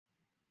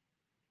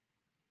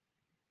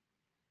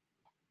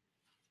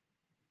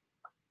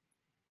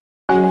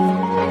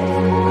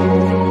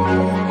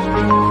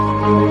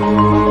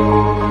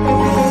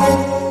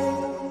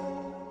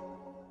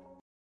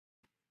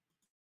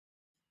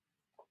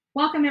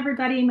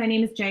everybody. My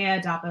name is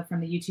Jaya Adapa from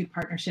the YouTube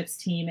Partnerships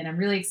team, and I'm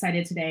really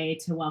excited today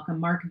to welcome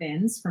Mark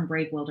Vins from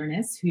Brave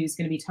Wilderness, who's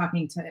going to be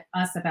talking to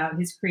us about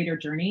his creator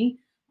journey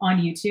on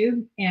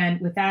YouTube.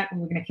 And with that,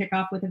 we're going to kick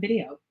off with a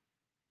video.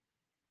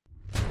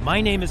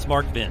 My name is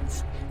Mark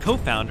Vins,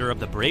 co-founder of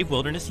the Brave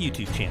Wilderness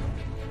YouTube channel.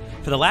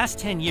 For the last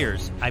 10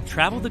 years, I've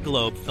traveled the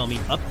globe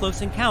filming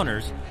up-close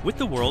encounters with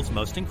the world's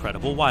most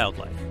incredible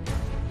wildlife.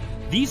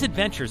 These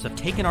adventures have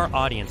taken our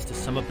audience to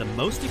some of the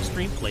most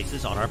extreme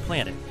places on our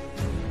planet,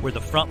 where the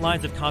front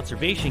lines of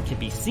conservation can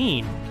be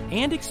seen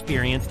and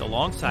experienced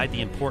alongside the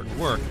important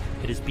work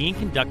that is being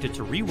conducted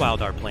to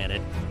rewild our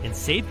planet and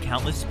save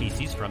countless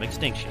species from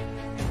extinction.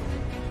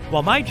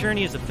 While my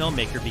journey as a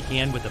filmmaker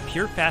began with a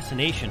pure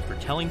fascination for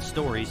telling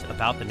stories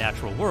about the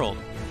natural world,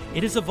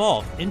 it has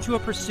evolved into a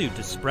pursuit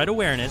to spread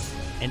awareness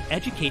and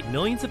educate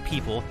millions of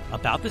people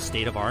about the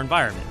state of our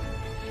environment,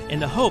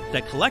 in the hope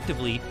that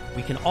collectively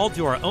we can all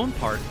do our own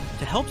part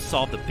to help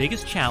solve the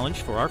biggest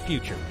challenge for our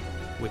future,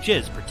 which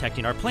is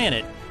protecting our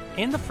planet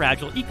and the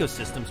fragile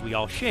ecosystems we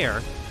all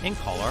share and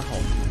call our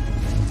home.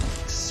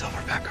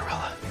 Silverback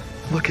gorilla.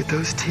 Look at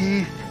those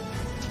teeth.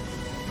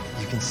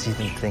 You can see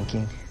them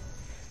thinking,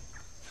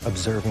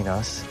 observing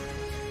us.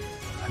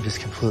 I'm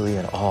just completely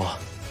in awe.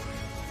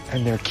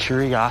 And their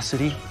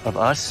curiosity of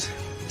us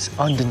is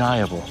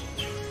undeniable.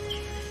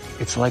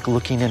 It's like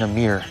looking in a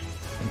mirror.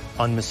 An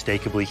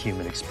unmistakably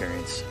human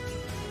experience.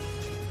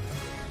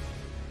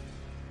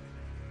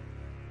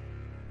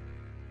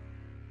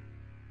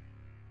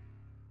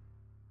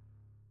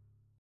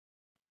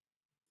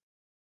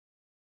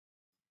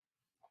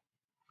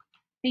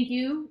 Thank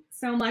you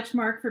so much,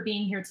 Mark, for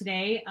being here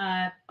today.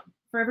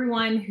 For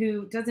everyone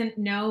who doesn't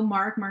know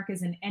Mark, Mark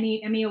is an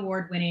Emmy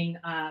Award-winning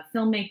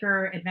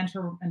filmmaker,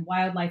 adventure and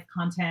wildlife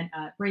content.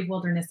 Brave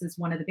Wilderness is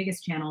one of the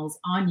biggest channels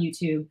on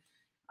YouTube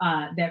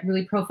that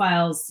really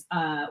profiles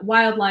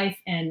wildlife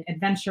and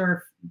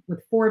adventure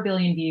with 4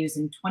 billion views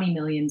and 20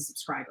 million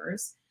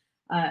subscribers.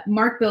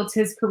 Mark built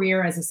his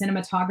career as a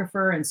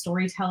cinematographer and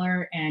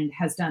storyteller and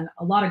has done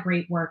a lot of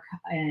great work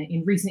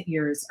in recent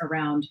years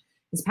around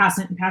his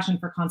passion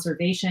for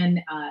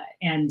conservation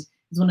and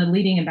is one of the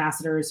leading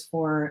ambassadors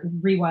for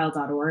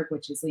Rewild.org,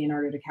 which is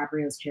Leonardo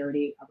DiCaprio's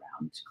charity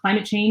around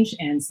climate change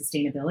and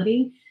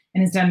sustainability,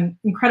 and has done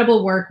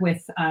incredible work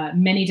with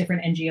many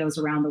different NGOs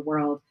around the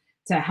world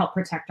to help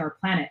protect our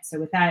planet. So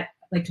with that,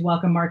 I'd like to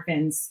welcome Mark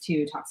Vins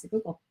to Talks at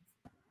Google.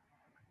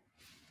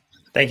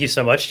 Thank you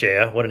so much,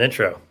 Jaya. What an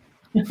intro.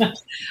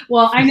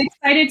 Well, I'm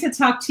excited to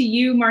talk to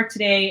you, Mark,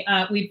 today.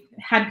 We've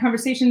had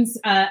conversations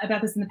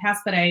about this in the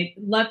past, but I'd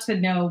love to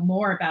know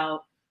more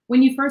about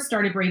when you first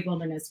started Brave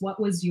Wilderness.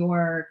 What was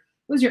your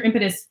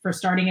impetus for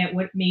starting it?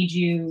 What made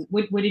you?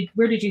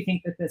 Where did you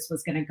think that this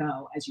was going to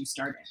go as you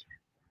started?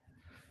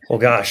 Well,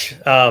 gosh,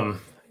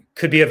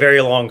 could be a very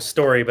long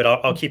story, but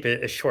I'll keep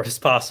it as short as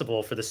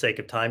possible for the sake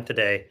of time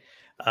today.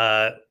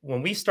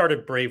 When we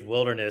started Brave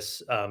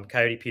Wilderness,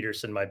 Coyote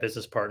Peterson, my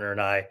business partner,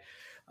 and I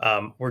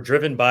were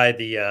driven by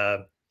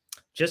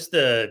just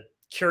the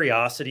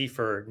curiosity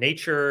for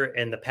nature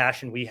and the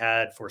passion we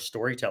had for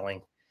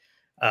storytelling.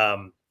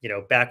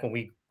 Back when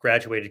we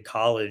graduated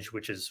college,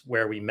 which is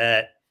where we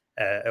met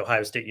at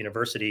Ohio State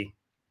University,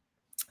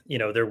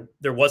 there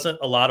wasn't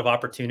a lot of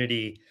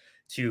opportunity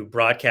to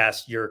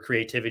broadcast your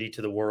creativity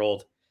to the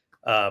world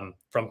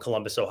from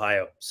Columbus,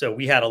 Ohio. So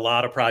we had a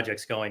lot of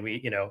projects going.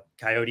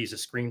 Coyote's a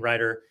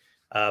screenwriter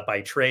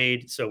by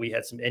trade, so we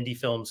had some indie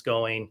films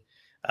going.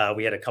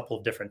 We had a couple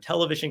of different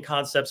television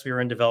concepts we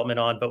were in development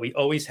on, but we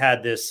always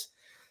had this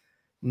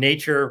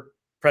nature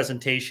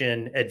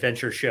presentation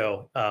adventure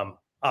show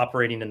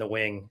operating in the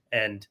wing.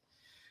 And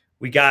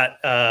we got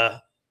a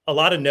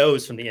lot of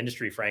no's from the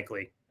industry,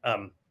 frankly,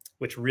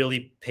 which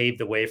really paved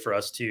the way for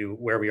us to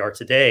where we are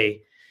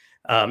today,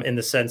 in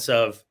the sense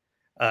of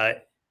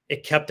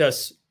it kept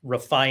us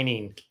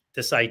refining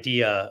this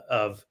idea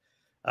of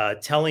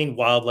telling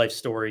wildlife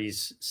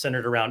stories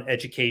centered around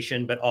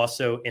education, but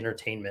also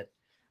entertainment.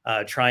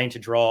 Trying to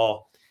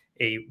draw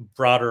a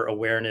broader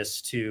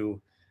awareness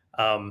to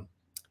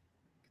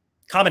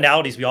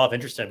commonalities we all have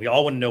interest in. We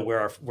all want to know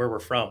where we're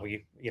from.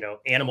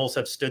 Animals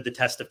have stood the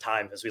test of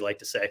time, as we like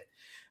to say.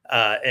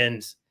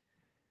 And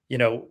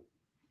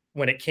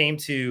when it came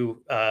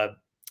to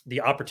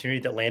the opportunity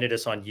that landed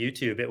us on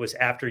YouTube, it was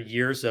after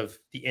years of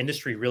the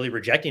industry really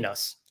rejecting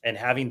us and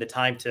having the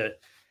time to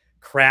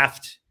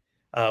craft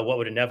what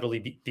would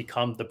inevitably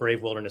become the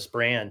Brave Wilderness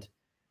brand.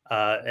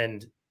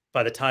 And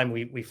by the time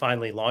we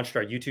finally launched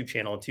our YouTube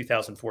channel in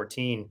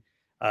 2014,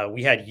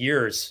 we had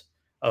years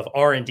of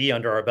R&D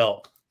under our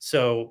belt.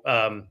 So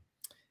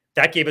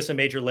that gave us a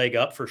major leg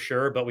up for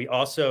sure. But we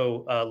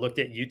also looked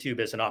at YouTube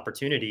as an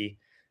opportunity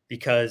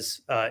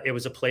because it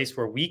was a place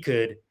where we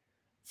could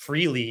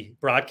freely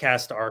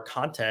broadcast our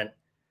content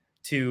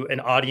to an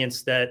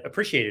audience that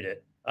appreciated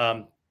it.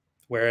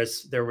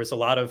 Whereas there was a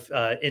lot of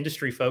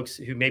industry folks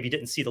who maybe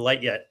didn't see the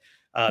light yet.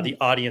 The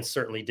audience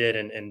certainly did.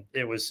 And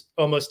it was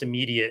almost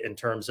immediate in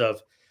terms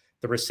of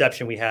the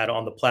reception we had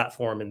on the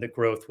platform, and the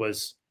growth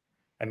was,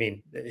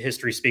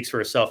 history speaks for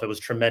itself. It was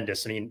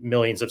tremendous.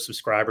 Millions of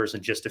subscribers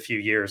in just a few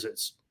years.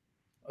 It's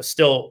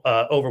still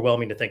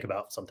overwhelming to think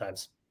about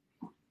sometimes.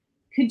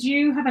 Could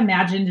you have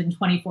imagined in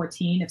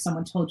 2014 if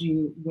someone told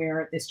you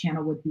where this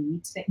channel would be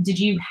today? Did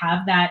you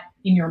have that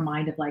in your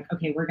mind of like,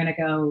 okay, we're going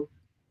to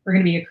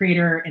be a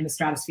creator in the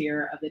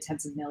stratosphere of the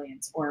tens of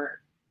millions,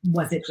 or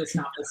was it just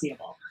not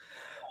foreseeable?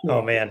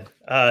 Oh man.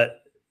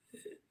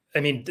 I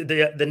mean,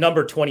 the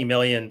number 20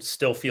 million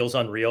still feels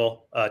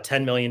unreal.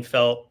 10 million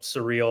felt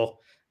surreal.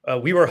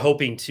 We were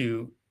hoping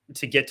to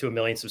get to 1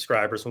 million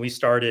subscribers when we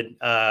started.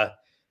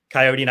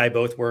 Coyote and I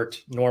both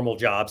worked normal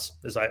jobs,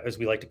 as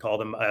we like to call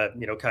them.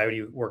 You know,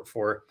 Coyote worked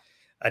for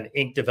an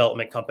ink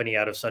development company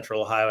out of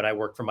Central Ohio, and I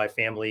worked for my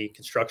family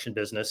construction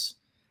business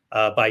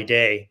by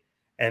day.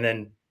 And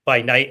then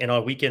by night and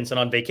on weekends and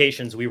on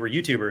vacations, we were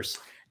YouTubers.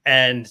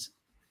 And,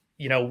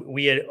 you know,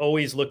 we had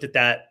always looked at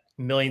that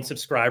 1 million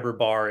subscriber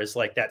bar as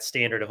like that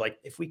standard of like,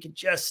 if we could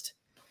just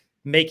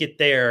make it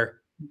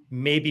there,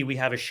 maybe we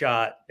have a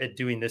shot at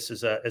doing this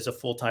as a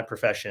full-time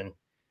profession.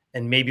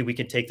 And maybe we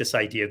can take this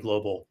idea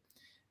global.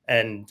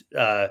 And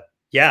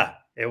yeah,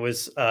 it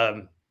was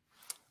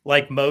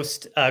like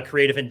most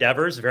creative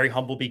endeavors, very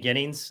humble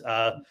beginnings,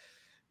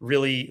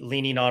 really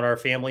leaning on our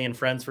family and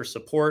friends for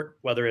support,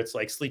 whether it's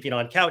like sleeping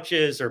on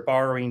couches or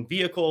borrowing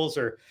vehicles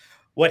or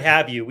what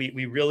have you.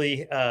 We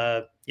really,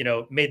 you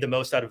know, made the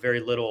most out of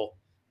very little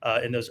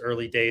in those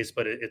early days,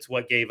 but it's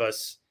what gave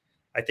us,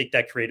 I think,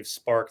 that creative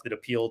spark that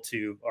appealed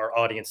to our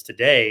audience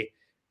today.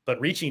 But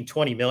reaching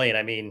 20 million,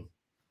 I mean,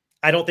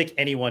 I don't think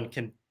anyone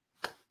can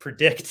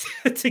predict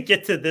to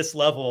get to this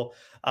level.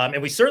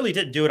 And we certainly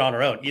didn't do it on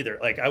our own either.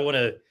 Like, I want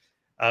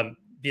to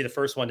be the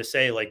first one to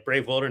say, like,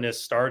 Brave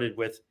Wilderness started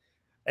with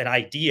an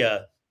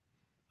idea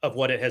of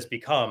what it has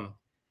become.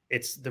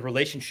 It's the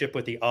relationship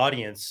with the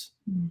audience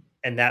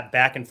and that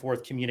back and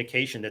forth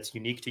communication that's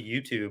unique to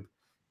YouTube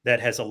that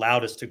has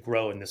allowed us to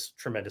grow in this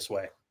tremendous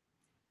way.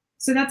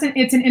 So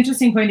it's an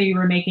interesting point that you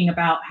were making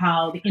about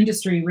how the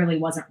industry really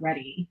wasn't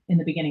ready in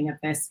the beginning of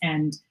this,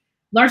 and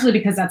largely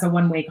because that's a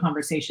one-way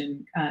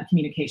conversation,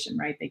 communication,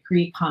 right? They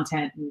create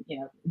content, and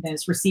then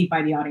it's received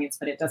by the audience,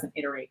 but it doesn't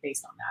iterate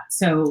based on that.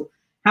 So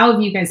how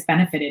have you guys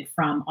benefited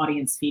from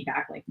audience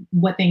feedback? Like,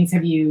 what things I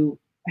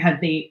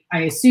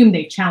assume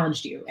they've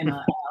challenged you in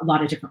a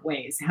lot of different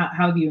ways. How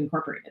have you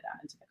incorporated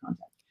that into the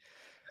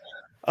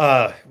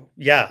content?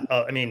 Yeah,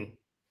 I mean,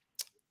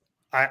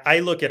 I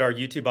look at our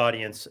YouTube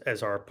audience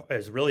as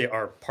really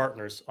our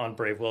partners on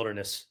Brave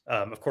Wilderness.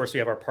 Of course, we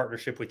have our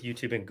partnership with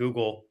YouTube and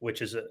Google,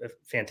 which is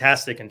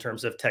fantastic in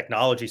terms of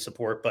technology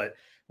support. But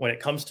when it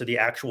comes to the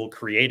actual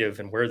creative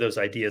and where those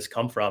ideas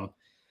come from,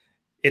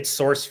 it's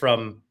sourced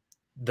from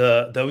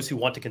those who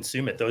want to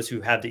consume it, those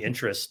who have the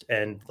interest.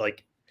 And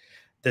like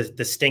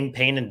the Sting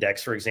Pain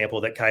Index, for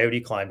example, that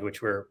Coyote climbed,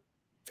 which we're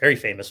very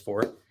famous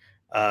for,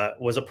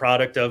 was a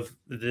product of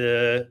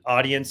the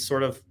audience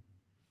sort of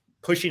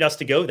pushing us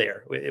to go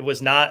there. It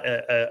was not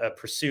a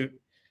pursuit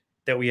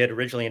that we had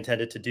originally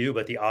intended to do,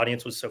 but the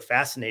audience was so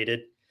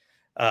fascinated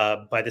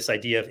by this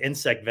idea of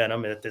insect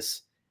venom, that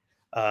this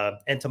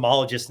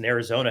entomologist in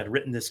Arizona had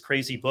written this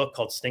crazy book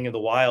called Sting of the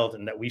Wild,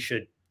 and that we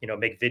should,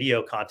 make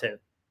video content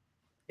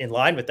in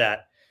line with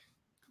that.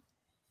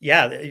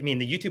 Yeah, I mean,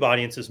 the YouTube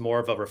audience is more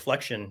of a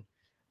reflection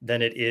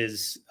than it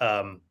is,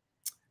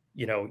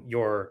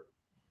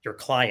 your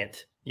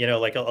client.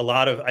 Like a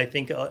lot of, I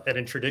think, in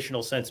a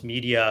traditional sense,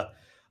 media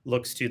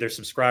looks to their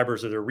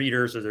subscribers or their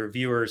readers or their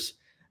viewers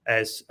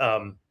as,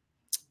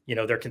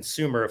 their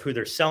consumer of who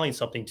they're selling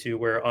something to,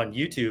 where on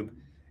YouTube,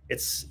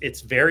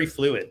 it's very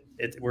fluid.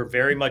 We're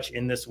very much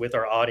in this with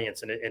our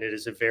audience, and it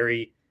is a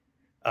very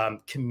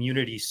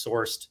community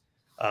sourced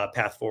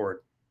path forward.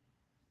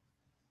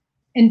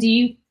 And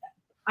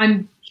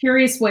I'm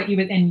curious what you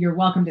would, and you're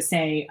welcome to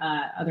say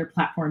other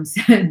platforms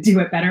do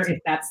it better if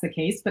that's the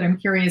case, but I'm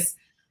curious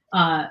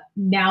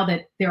now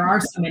that there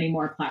are so many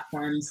more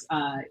platforms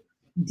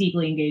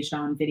deeply engaged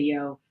on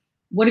video,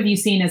 what have you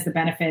seen as the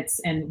benefits,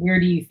 and where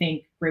do you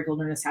think Brave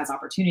Wilderness has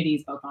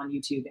opportunities both on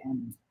YouTube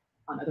and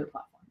on other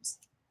platforms?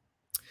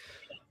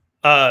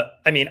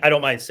 I mean, I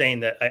don't mind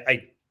saying that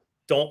I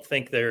don't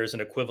think there's an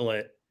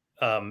equivalent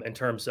in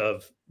terms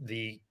of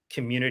the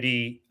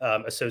community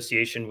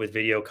association with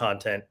video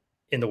content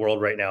in the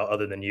world right now,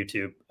 other than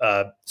YouTube.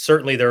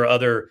 Certainly there are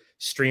other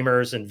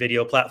streamers and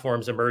video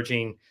platforms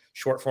emerging.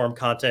 Short form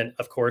content,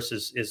 of course,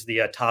 is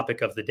the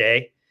topic of the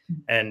day.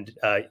 And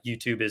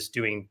YouTube is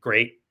doing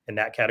great in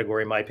that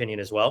category, in my opinion,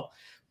 as well.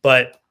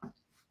 But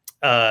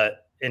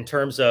in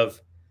terms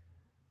of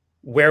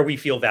where we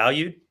feel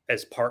valued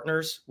as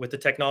partners with the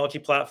technology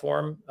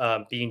platform,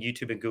 being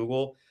YouTube and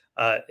Google,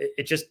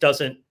 it just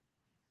doesn't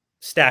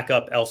stack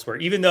up elsewhere.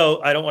 Even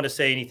though I don't want to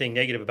say anything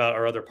negative about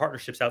our other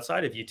partnerships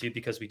outside of YouTube,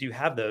 because we do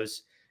have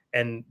those,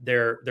 and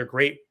they're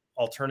great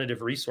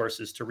alternative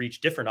resources to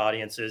reach different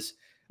audiences.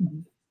 I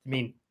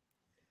mean,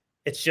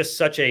 it's just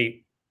such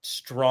a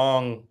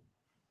strong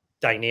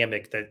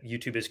dynamic that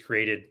YouTube has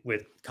created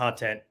with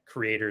content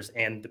creators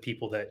and the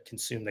people that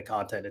consume the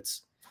content.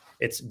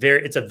 It's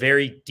a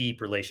very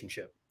deep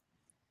relationship.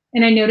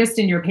 And I noticed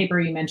in your paper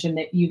you mentioned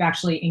that you've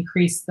actually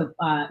increased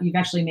you've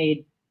actually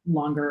made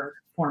longer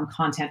form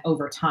content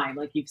over time,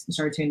 like you've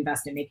started to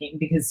invest in making,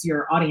 because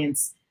your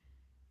audience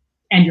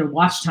and your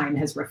watch time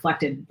has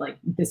reflected like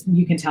this,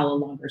 you can tell a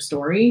longer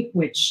story,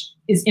 which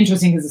is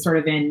interesting because it's sort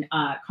of in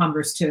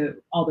converse to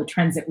all the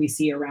trends that we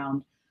see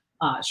around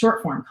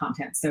short form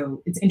content.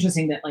 So it's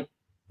interesting that like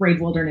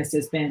Brave Wilderness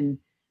has been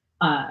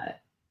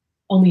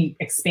only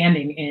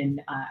expanding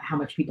in how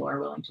much people are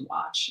willing to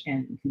watch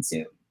and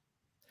consume.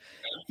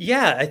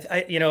 Yeah,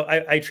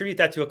 I attribute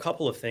that to a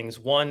couple of things.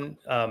 One,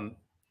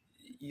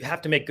 you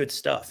have to make good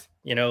stuff.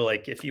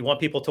 Like if you want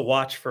people to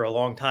watch for a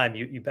long time,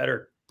 you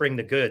better bring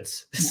the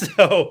goods.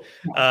 So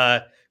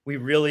we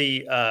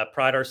really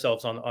pride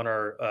ourselves on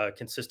our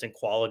consistent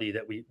quality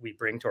that we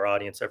bring to our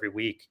audience every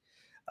week.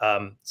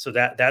 So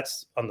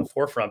that's on the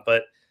forefront,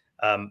 but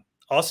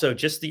also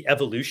just the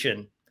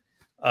evolution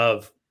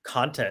of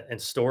content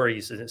and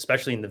stories, and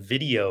especially in the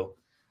video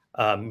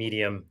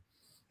medium,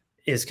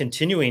 is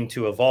continuing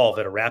to evolve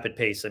at a rapid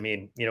pace. I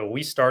mean,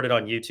 we started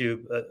on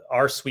YouTube.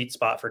 Our sweet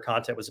spot for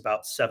content was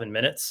about 7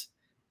 minutes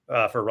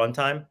for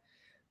runtime.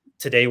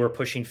 Today, we're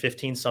pushing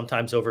 15,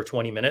 sometimes over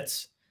 20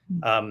 minutes.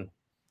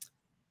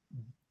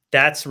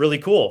 That's really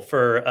cool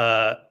for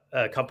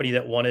a company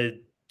that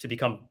wanted to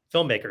become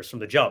filmmakers from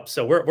the jump.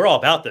 So we're all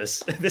about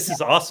this. This is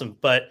awesome.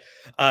 But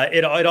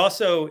it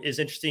also is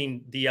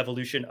interesting, the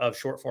evolution of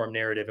short form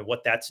narrative and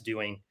what that's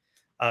doing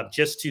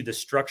just to the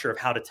structure of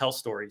how to tell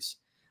stories.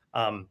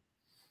 I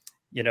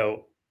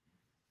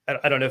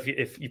don't know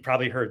if you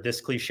probably heard this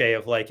cliche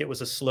of like, it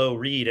was a slow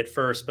read at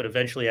first, but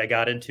eventually I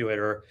got into it,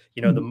 or,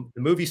 the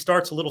movie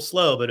starts a little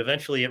slow, but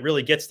eventually it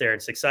really gets there and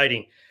it's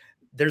exciting.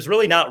 There's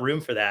really not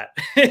room for that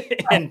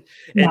in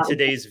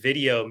today's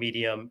video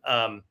medium.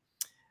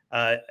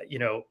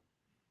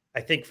 I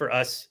think for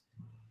us,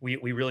 we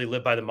really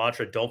live by the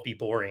mantra, don't be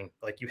boring.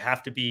 Like you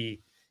have to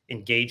be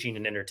engaging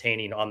and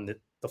entertaining on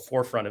the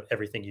forefront of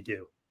everything you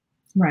do.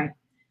 Right.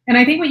 And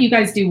I think what you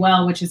guys do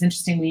well, which is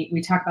interesting,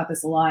 we talk about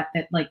this a lot,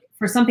 that like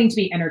for something to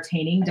be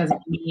entertaining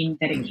doesn't mean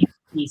that it can't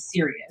be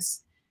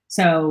serious.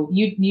 So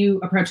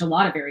you approach a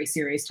lot of very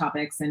serious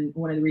topics. And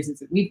one of the reasons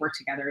that we've worked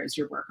together is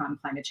your work on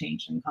climate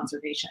change and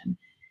conservation.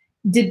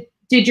 Did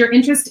your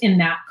interest in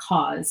that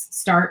cause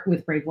start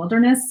with Brave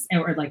Wilderness,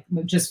 or like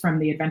just from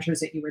the adventures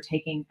that you were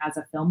taking as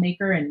a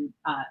filmmaker and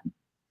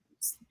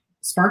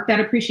sparked that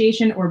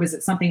appreciation? Or was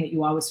it something that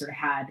you always sort of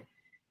had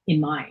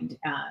in mind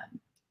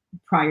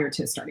prior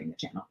to starting the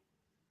channel?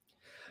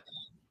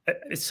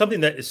 It's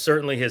something that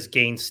certainly has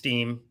gained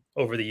steam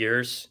over the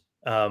years.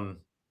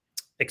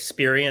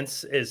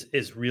 Experience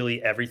is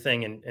really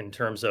everything in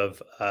terms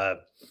of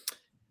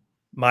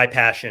my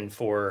passion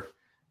for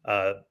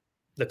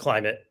the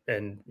climate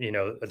and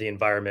the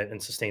environment and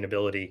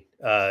sustainability.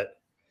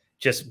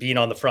 Just being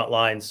on the front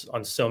lines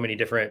on so many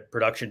different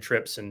production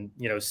trips, and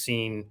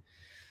seeing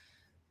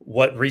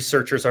what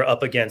researchers are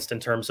up against in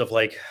terms of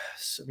like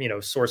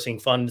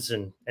sourcing funds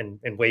and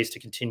ways to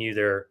continue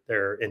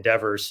their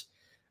endeavors.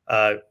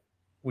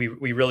 We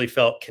really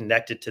felt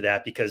connected to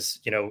that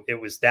because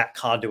it was that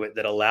conduit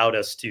that allowed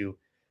us to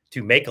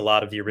make a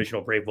lot of the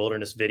original Brave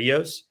Wilderness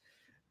videos.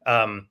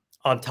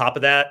 On top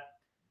of that,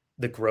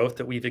 the growth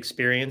that we've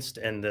experienced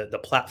and the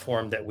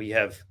platform that we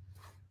have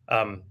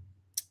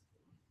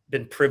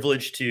been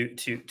privileged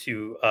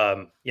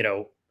to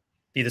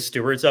be the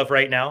stewards of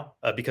right now,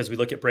 because we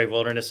look at Brave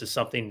Wilderness as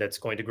something that's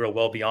going to grow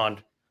well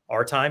beyond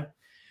our time.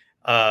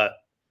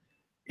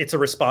 It's a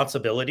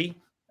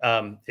responsibility.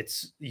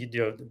 It's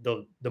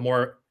the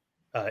more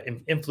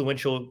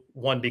influential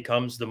one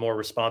becomes, the more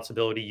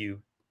responsibility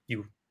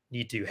you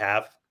need to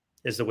have,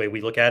 is the way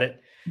we look at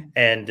it.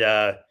 And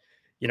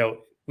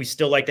we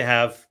still like to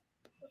have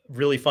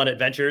really fun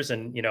adventures,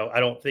 and I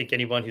don't think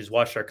anyone who's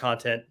watched our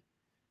content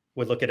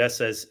would look at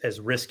us as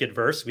risk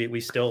adverse.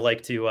 We still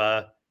like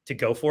to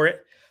go for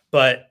it,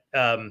 but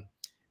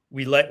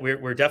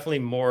we're definitely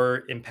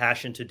more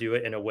impassioned to do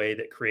it in a way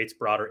that creates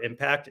broader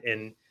impact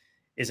and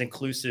is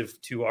inclusive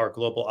to our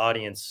global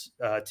audience,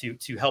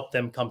 to help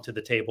them come to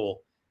the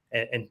table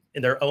and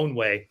in their own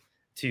way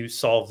to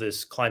solve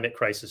this climate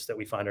crisis that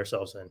we find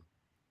ourselves in.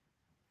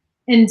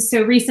 And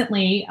so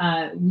recently,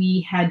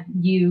 we had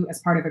you as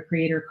part of a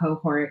creator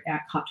cohort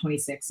at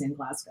COP26 in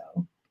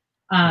Glasgow,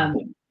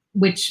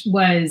 which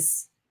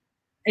was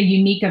a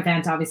unique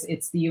event. Obviously,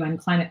 it's the UN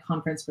Climate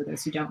Conference, for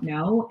those who don't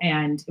know,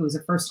 and it was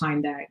the first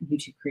time that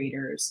YouTube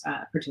creators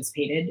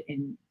participated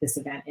in this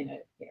event in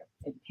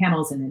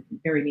panels and in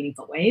very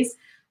meaningful ways.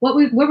 What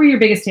were your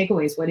biggest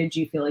takeaways? What did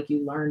you feel like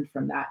you learned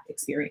from that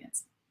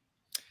experience?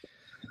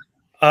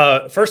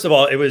 First of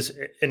all, it was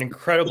an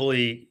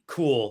incredibly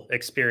cool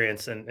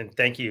experience, and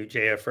thank you,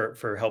 Jaya,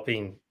 for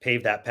helping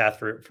pave that path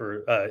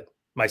for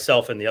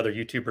myself and the other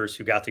YouTubers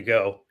who got to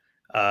go.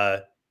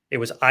 It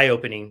was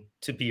eye-opening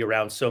to be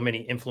around so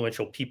many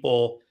influential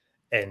people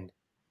and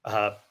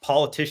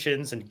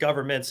politicians and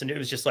governments, and it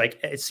was just like,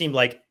 it seemed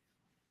like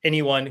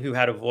anyone who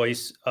had a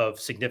voice of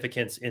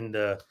significance in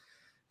the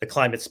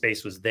climate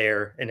space was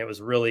there, and it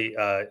was really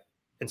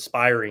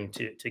inspiring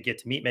to get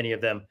to meet many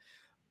of them.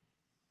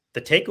 The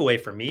takeaway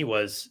for me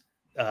was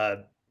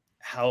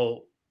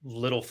how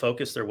little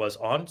focus there was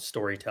on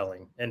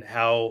storytelling and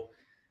how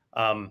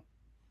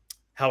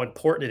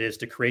important it is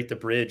to create the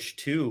bridge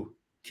to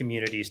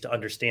communities to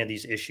understand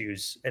these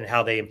issues and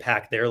how they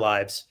impact their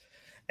lives.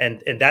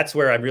 And that's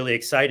where I'm really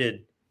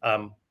excited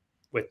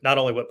with not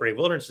only what Brave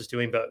Wilderness is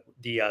doing, but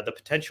the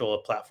potential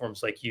of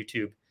platforms like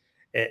YouTube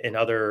and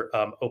other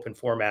open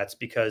formats,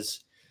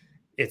 because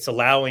it's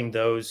allowing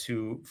those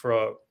who,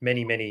 for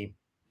many, many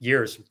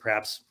years,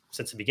 perhaps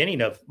since the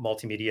beginning of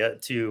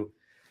multimedia, to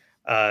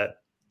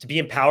be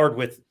empowered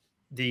with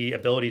the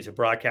ability to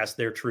broadcast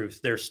their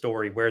truth, their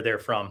story, where they're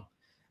from.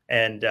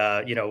 And,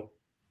 you know,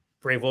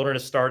 Brave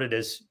Wilderness started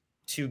as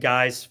two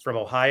guys from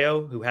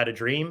Ohio who had a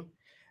dream.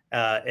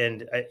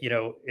 You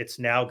know, it's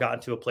now gotten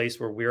to a place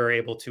where we're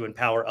able to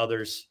empower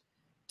others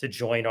to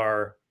join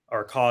our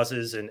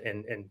causes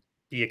and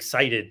be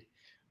excited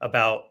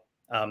about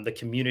the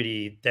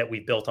community that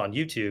we built on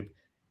YouTube.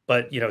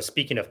 But, you know,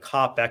 speaking of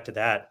COP, back to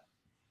that,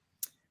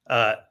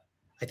 I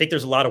think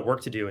there's a lot of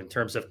work to do in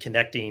terms of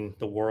connecting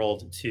the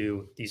world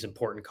to these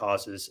important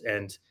causes.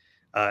 And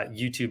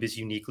YouTube is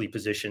uniquely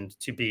positioned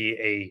to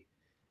be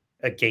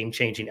a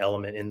game-changing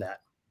element in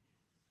that.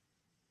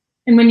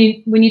 And when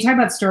you talk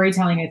about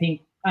storytelling, I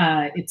think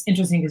it's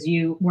interesting because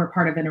you were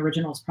part of an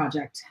originals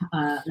project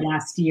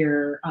last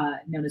year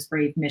known as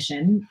Brave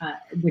Mission,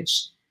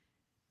 which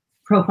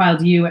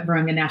profiled you at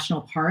Virunga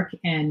National Park.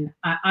 And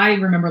I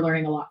remember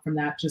learning a lot from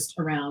that, just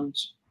around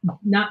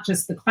not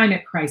just the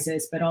climate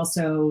crisis, but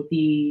also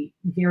the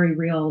very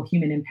real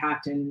human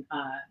impact and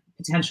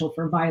potential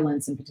for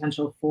violence and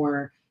potential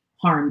for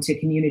harm to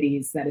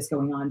communities that is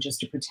going on just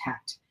to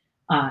protect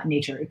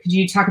nature. Could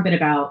you talk a bit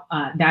about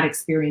that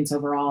experience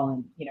overall,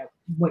 and you know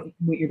what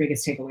your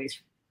biggest takeaways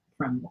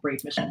from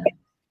Brave Mission?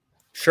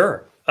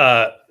 Sure.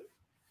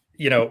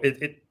 You know,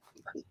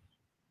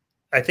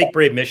 I think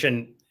Brave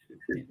Mission,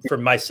 for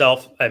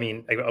myself, I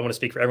mean, I want to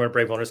speak for everyone at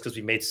Brave Wilderness because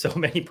we made so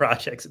many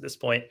projects at this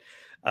point.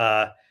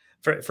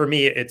 For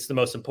me, it's the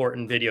most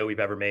important video we've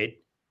ever made.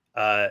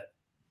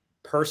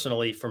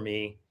 Personally, for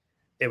me,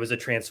 it was a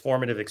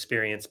transformative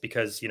experience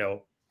because, you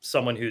know,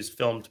 someone who's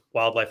filmed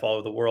wildlife all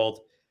over the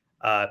world,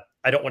 I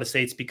don't want to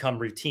say it's become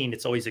routine.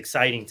 It's always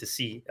exciting to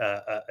see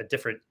a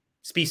different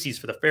species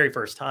for the very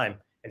first time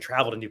and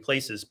travel to new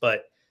places.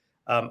 But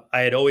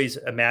I had always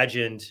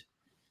imagined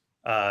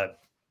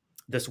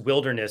this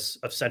wilderness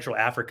of Central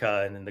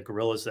Africa and then the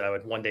gorillas that I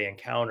would one day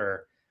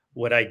encounter.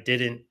 What I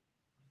didn't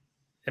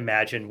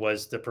imagine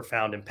was the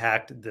profound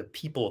impact the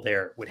people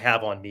there would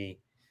have on me.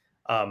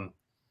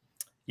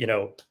 You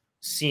know,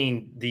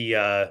 seeing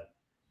the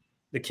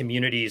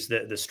communities,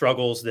 the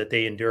struggles that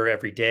they endure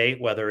every day,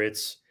 whether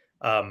it's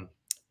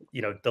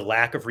you know, the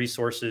lack of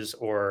resources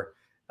or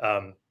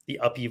the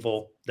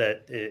upheaval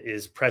that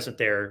is present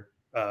there,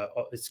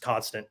 it's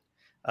constant.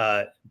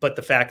 But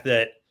the fact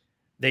that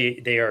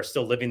they are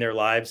still living their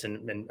lives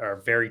and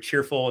are very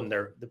cheerful, and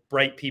they're the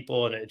bright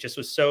people, and it just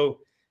was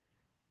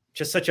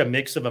just such a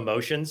mix of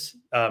emotions,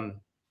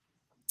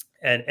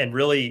 and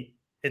really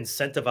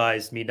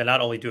incentivized me to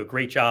not only do a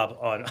great job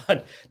on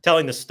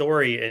telling the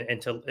story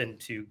and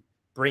to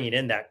bringing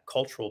in that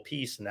cultural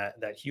piece and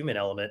that human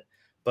element,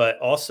 but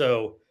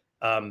also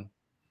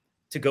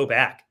to go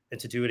back and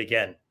to do it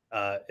again,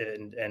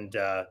 and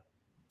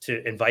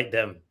to invite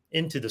them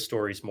into the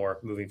stories more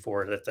moving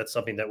forward. That's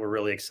something that we're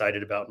really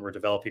excited about and we're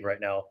developing right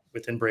now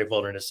within Brave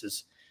Wilderness,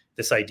 is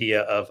this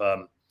idea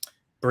of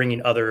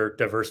bringing other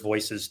diverse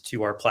voices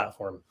to our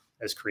platform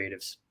as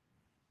creatives.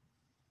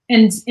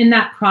 And in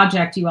that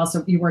project, you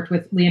worked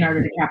with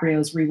Leonardo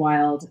DiCaprio's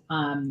Rewild.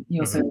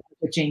 You also worked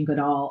with Jane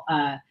Goodall.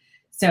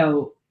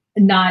 So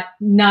not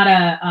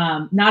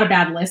a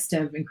bad list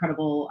of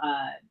incredible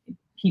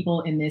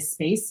people in this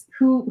space.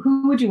 Who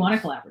would you want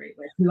to collaborate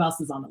with? Who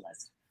else is on the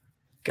list?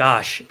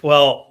 Gosh,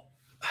 well,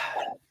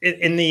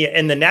 in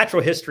the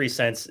natural history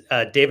sense,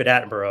 David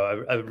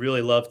Attenborough. I would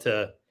really love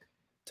to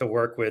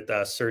work with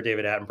Sir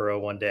David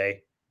Attenborough one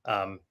day.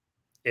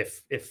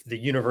 If the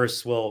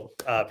universe will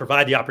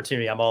provide the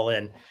opportunity, I'm all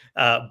in.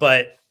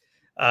 But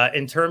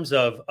in terms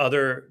of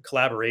other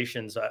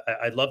collaborations,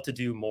 I'd love to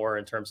do more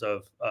in terms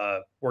of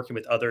working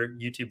with other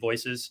YouTube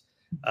voices.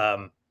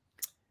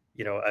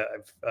 You know,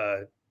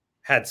 I've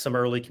had some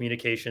early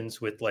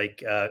communications with,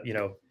 like, you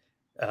know,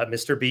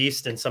 Mr.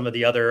 Beast and some of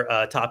the other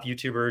top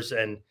YouTubers.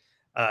 And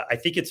I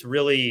think it's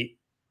really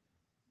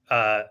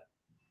an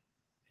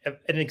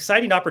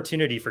exciting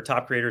opportunity for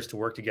top creators to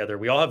work together.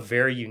 We all have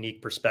very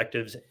unique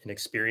perspectives and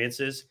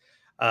experiences,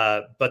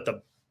 but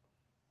the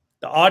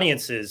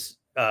audiences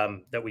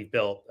that we've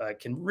built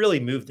can really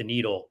move the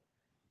needle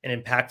in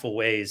impactful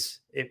ways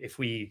if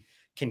we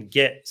can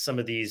get some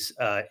of these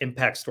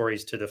impact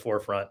stories to the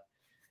forefront.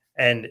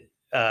 And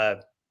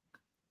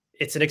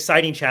it's an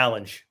exciting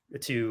challenge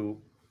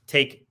to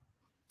take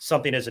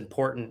something as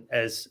important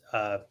as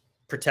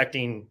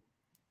protecting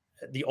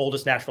the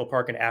oldest national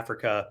park in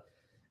Africa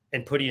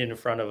and putting it in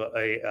front of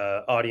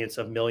a audience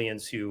of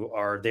millions who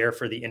are there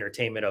for the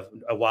entertainment of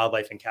a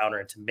wildlife encounter,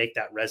 and to make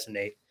that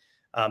resonate.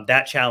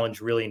 That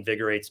challenge really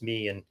invigorates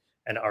me, and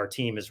our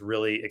team is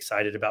really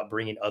excited about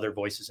bringing other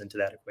voices into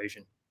that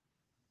equation.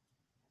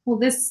 Well,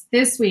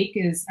 this week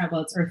is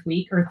well, it's Earth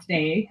Week, Earth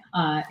Day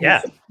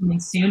Yeah. is coming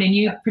soon, and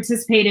you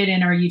participated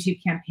in our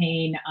YouTube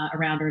campaign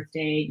around Earth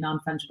Day,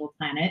 Non-Fungible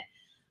Planet,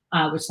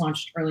 which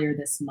launched earlier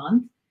this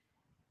month.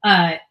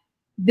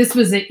 This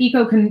was an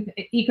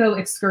eco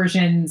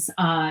excursions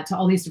to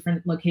all these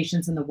different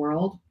locations in the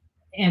world,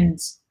 and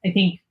I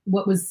think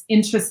what was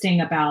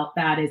interesting about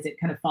that is it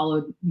kind of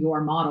followed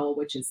your model,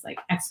 which is like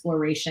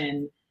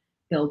exploration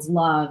builds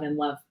love, and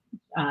love,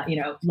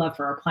 love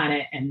for our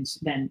planet, and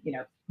then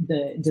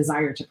the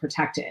desire to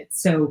protect it.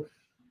 So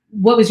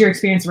what was your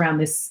experience around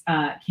this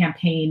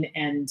campaign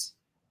and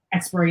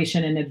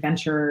exploration and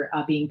adventure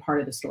being part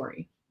of the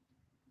story?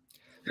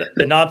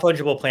 The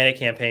Non-Fungible Planet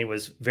campaign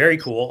was very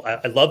cool.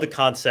 I love the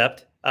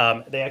concept.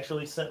 They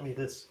actually sent me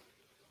this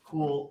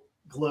cool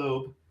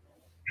globe.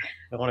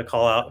 I want to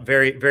call out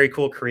very, very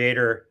cool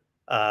creator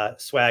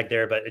swag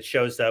there, but it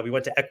shows that we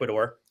went to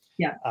Ecuador.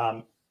 Yeah.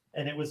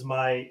 And it was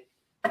my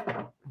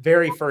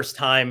very first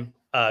time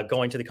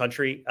going to the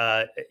country.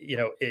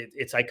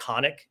 It's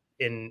iconic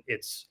in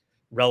its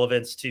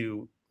relevance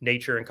to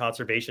nature and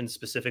conservation,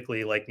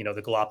 specifically like,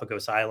 the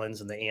Galapagos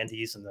Islands and the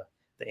Andes and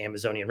the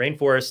Amazonian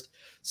rainforest.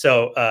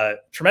 So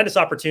tremendous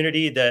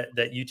opportunity that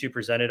YouTube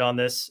presented on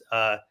this.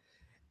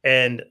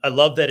 And I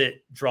love that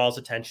it draws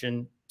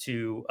attention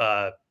to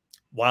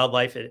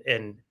wildlife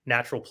and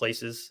natural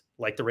places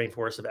like the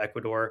rainforest of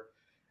Ecuador.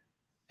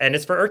 And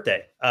it's for Earth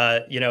Day.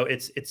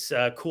 It's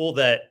cool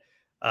that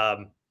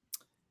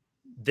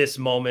this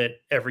moment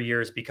every year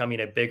is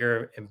becoming a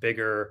bigger and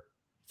bigger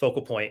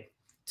focal point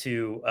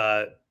to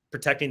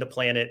protecting the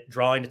planet,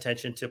 drawing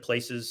attention to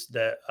places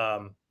that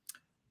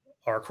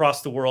are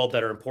across the world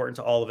that are important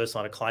to all of us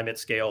on a climate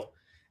scale.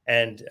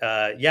 And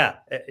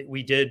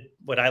we did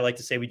what I like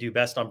to say we do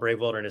best on Brave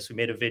Wilderness. We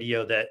made a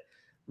video that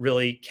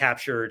really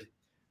captured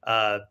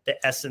the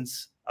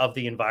essence of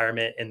the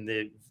environment and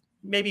the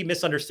maybe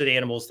misunderstood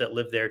animals that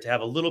live there, to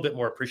have a little bit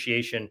more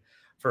appreciation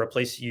for a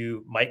place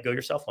you might go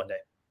yourself one day.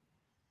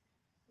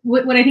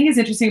 What I think is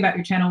interesting about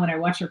your channel, when I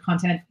watch your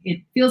content,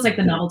 it feels like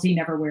the novelty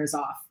never wears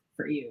off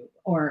for you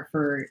or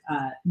for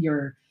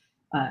your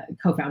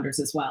co-founders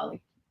as well.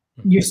 Like,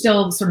 you're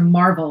still sort of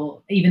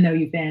marvel, even though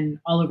you've been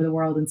all over the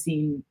world and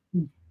seen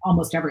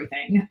almost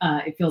everything.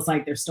 It feels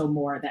like there's still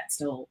more that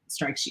still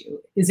strikes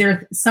you. Is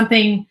there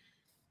something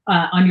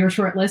on your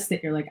short list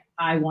that you're like,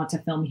 I want to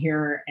film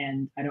here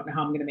and I don't know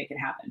how I'm going to make it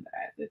happen, but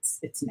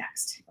it's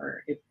next,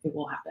 or it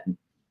will happen?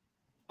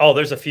 Oh,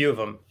 there's a few of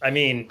them. I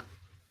mean,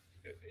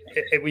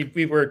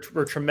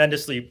 we're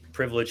tremendously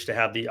privileged to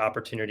have the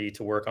opportunity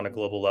to work on a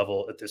global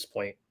level at this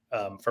point.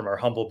 From our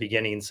humble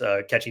beginnings,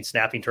 catching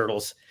snapping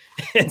turtles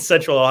in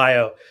Central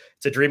Ohio,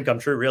 it's a dream come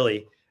true,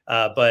 really.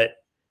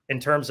 But in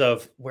terms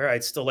of where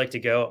I'd still like to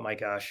go, oh my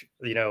gosh,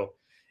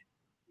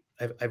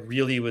 I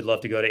really would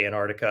love to go to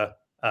Antarctica.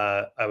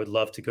 I would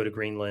love to go to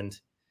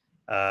Greenland.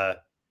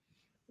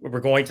 We're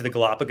going to the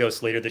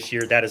Galapagos later this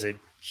year. That is a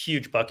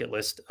huge bucket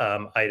list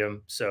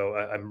item. So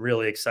I'm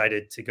really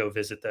excited to go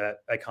visit that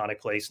iconic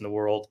place in the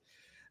world.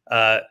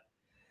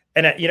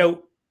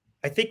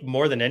 I think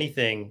more than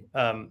anything,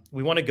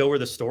 we want to go where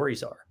the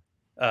stories are.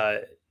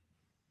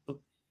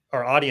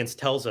 Our audience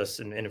tells us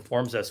and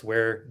informs us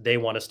where they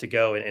want us to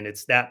go. And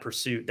it's that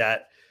pursuit,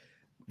 that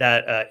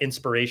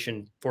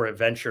inspiration for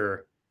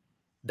adventure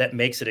that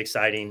makes it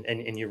exciting.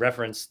 And you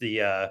reference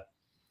the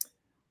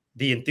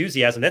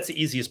enthusiasm. That's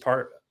the easiest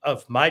part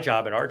of my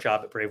job and our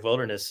job at Brave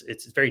Wilderness.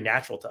 It's very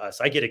natural to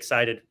us. I get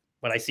excited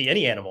when I see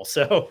any animal.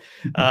 So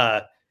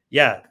the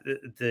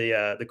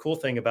cool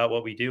thing about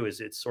what we do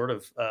is it's sort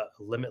of a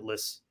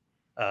limitless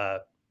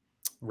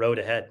road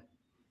ahead.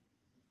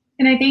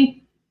 And I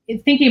think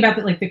thinking about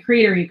the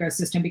creator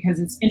ecosystem, because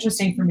it's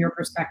interesting from your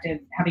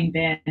perspective, having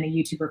been a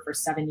YouTuber for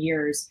 7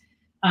 years,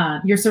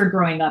 you're sort of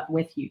growing up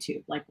with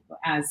YouTube. Like,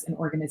 as an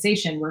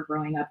organization, we're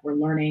growing up, we're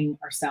learning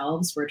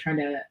ourselves, we're trying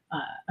to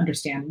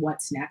understand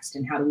what's next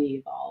and how do we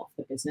evolve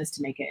the business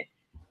to make it,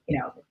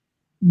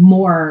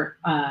 more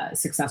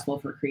successful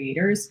for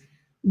creators.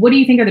 What do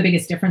you think are the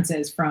biggest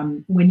differences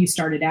from when you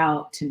started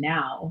out to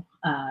now,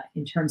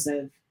 in terms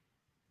of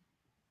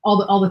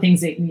all the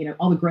things that,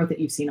 all the growth that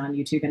you've seen on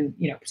YouTube, and,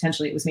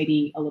 potentially it was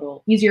maybe a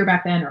little easier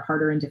back then or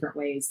harder in different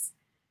ways?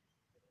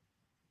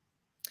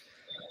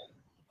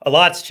 A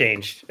lot's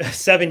changed.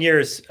 7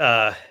 years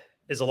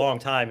is a long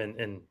time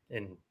in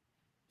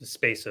the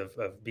space of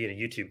being a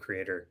YouTube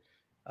creator.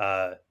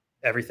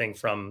 Everything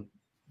from,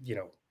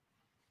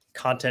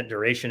 content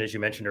duration, as you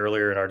mentioned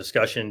earlier in our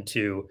discussion,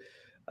 to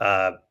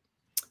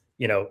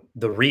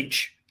the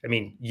reach. I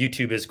mean,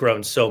 YouTube has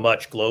grown so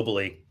much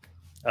globally.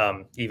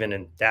 Even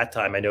in that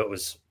time, I know it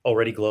was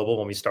already global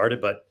when we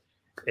started, but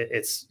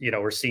it's,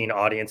 we're seeing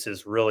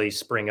audiences really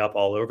spring up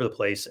all over the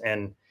place.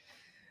 And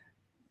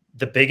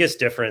the biggest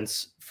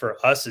difference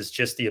for us is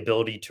just the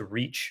ability to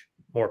reach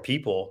more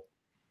people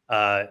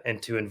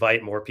and to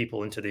invite more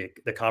people into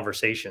the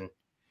conversation.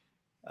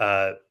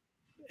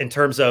 In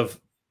terms of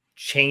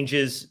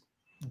changes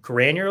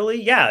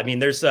granularly, yeah, I mean,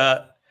 there's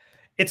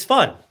it's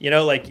fun,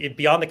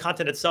 beyond the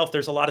content itself,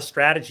 there's a lot of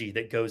strategy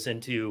that goes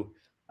into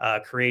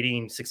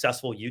creating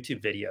successful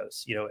YouTube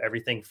videos. You know,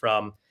 everything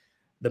from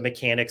the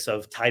mechanics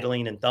of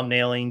titling and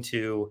thumbnailing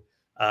to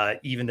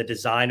even the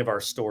design of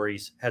our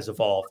stories has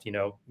evolved. You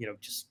know,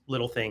 just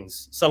little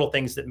things, subtle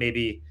things that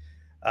maybe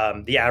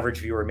the average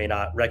viewer may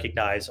not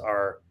recognize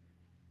are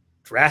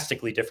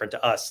drastically different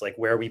to us, like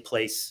where we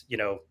place, you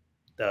know,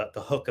 the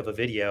hook of a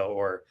video,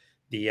 or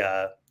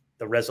the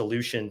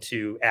resolution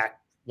to Act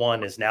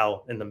 1 is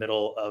now in the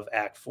middle of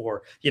Act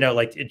 4. You know,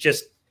 like it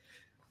just,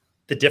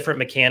 the different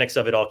mechanics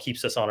of it all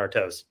keeps us on our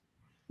toes.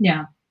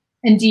 Yeah.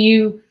 And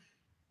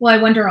well,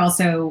 I wonder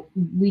also,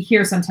 we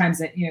hear sometimes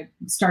that, you know,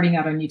 starting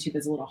out on YouTube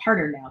is a little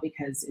harder now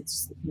because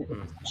it's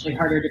actually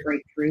harder to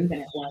break through than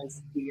it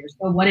was a few years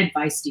ago. What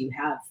advice do you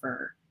have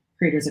for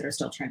creators that are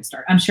still trying to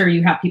start? I'm sure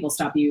you have people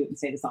stop you and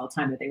say this all the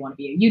time, that they want to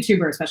be a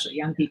YouTuber, especially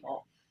young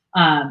people.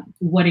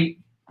 What do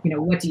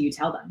you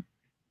tell them?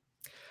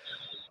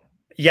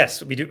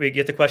 Yes, we do. We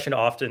get the question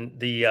often.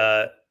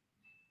 The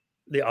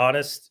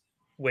honest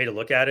way to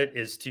look at it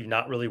is to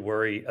not really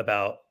worry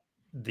about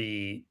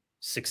the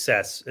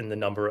success and the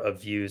number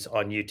of views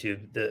on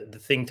YouTube. The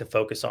thing to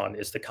focus on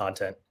is the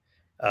content,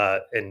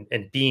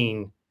 and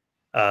being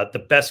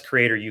the best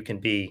creator you can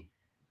be,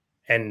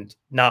 and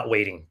not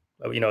waiting.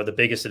 You know, the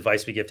biggest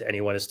advice we give to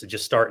anyone is to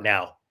just start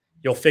now.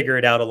 You'll figure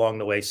it out along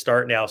the way.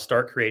 Start now,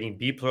 start creating,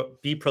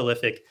 be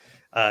prolific.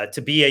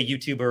 To be a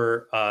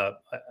YouTuber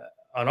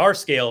on our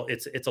scale,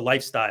 it's a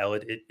lifestyle.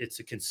 It's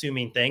a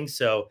consuming thing.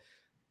 So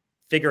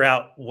figure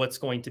out what's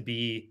going to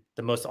be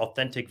the most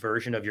authentic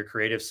version of your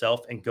creative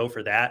self and go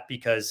for that,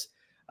 because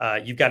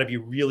you've got to be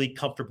really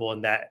comfortable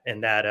in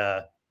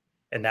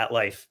that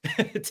life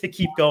to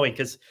keep going,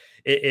 because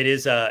it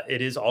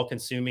is all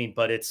consuming,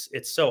 but it's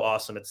so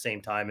awesome at the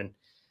same time. And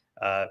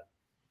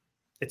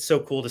it's so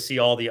cool to see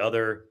all the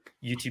other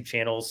YouTube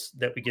channels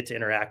that we get to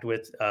interact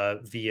with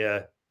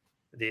via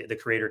the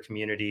creator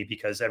community,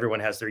 because everyone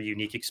has their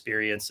unique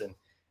experience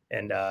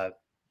and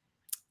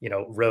you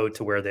know, road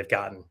to where they've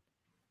gotten.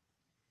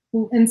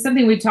 And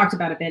something we've talked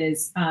about a bit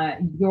is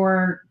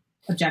your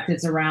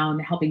objectives around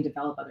helping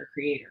develop other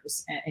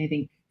creators. And I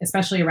think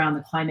especially around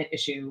the climate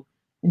issue,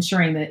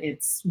 ensuring that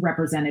it's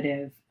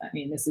representative. I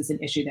mean, this is an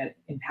issue that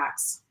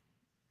impacts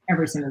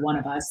every single one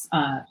of us,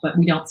 but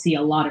we don't see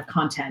a lot of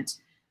content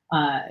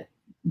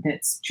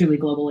that's truly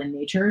global in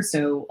nature.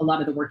 So a lot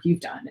of the work you've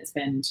done has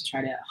been to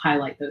try to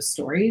highlight those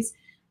stories.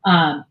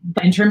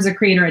 But in terms of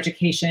creator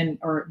education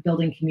or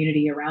building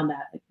community around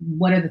that, like,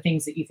 what are the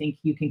things that you think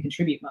you can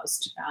contribute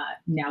most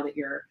now that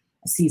you're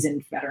a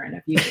seasoned veteran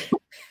of YouTube?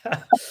 I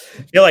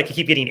feel like I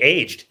keep getting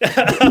aged.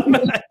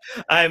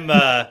 I'm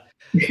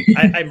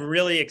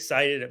really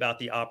excited about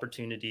the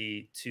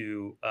opportunity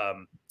to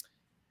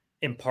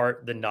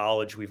impart the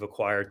knowledge we've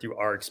acquired through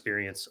our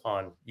experience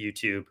on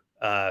YouTube.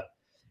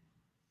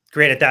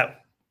 Granted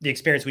that the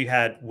experience we've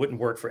had wouldn't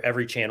work for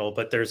every channel,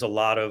 but there's a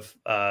lot of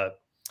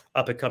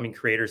up-and-coming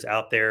creators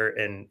out there,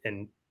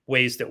 and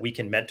ways that we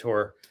can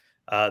mentor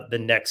the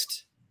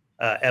next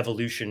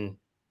evolution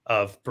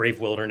of Brave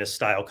Wilderness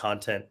style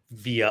content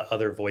via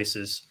other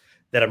voices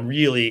that I'm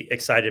really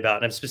excited about.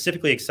 And I'm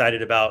specifically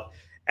excited about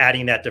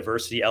adding that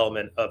diversity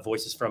element of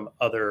voices from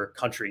other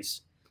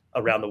countries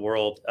around the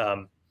world.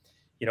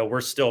 You know,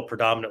 we're still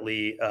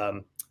predominantly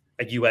a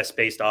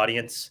US-based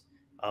audience,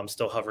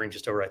 still hovering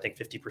just over, I think,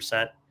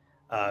 50%.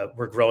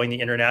 We're growing the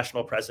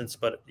international presence,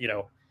 but, you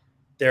know,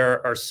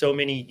 there are so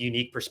many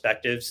unique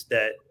perspectives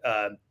that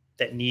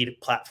that need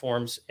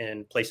platforms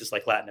in places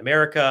like Latin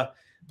America,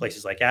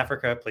 places like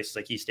Africa, places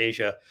like East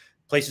Asia,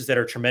 places that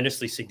are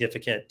tremendously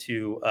significant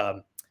to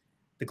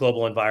the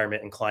global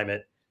environment and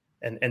climate.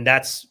 And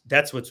that's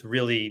what's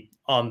really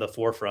on the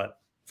forefront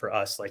for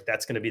us. Like,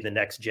 that's going to be the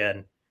next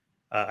gen.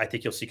 I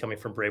think you'll see coming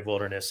from Brave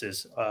Wilderness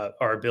is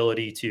our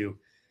ability to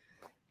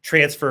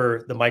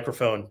transfer the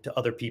microphone to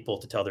other people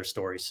to tell their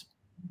stories.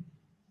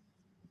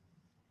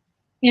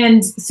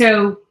 And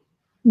so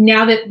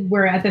now that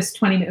we're at this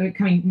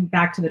coming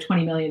back to the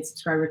 20 million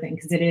subscriber thing,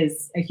 because it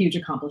is a huge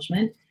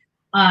accomplishment,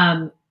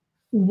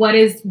 what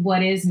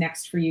is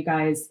next for you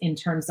guys in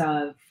terms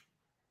of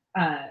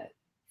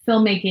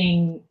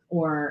filmmaking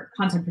or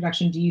content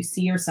production? Do you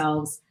see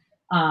yourselves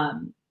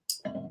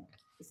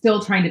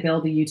still trying to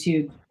build a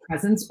YouTube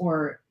presence,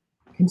 or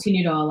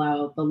continue to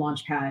allow the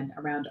launch pad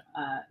around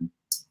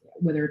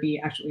whether it be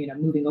actually, you know,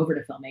 moving over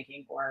to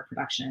filmmaking or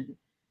production?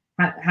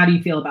 How do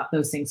you feel about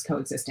those things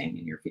coexisting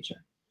in your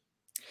future?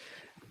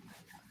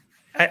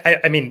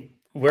 I mean,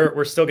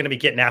 we're still going to be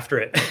getting after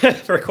it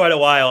for quite a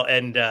while,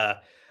 and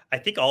I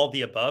think all of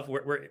the above.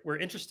 We're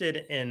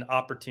interested in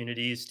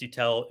opportunities to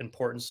tell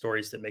important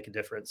stories that make a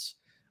difference,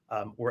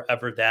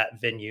 wherever that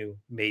venue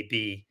may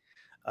be.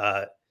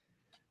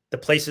 The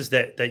places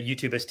that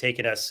YouTube has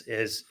taken us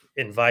is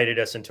invited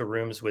us into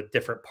rooms with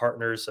different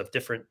partners of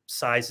different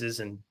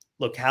sizes and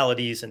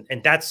localities, and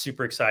that's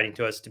super exciting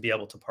to us to be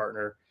able to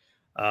partner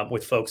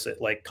with folks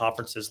at like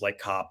conferences like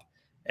COP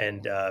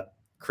and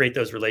create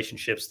those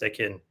relationships that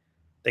can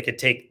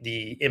take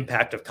the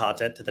impact of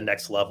content to the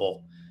next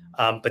level.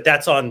 But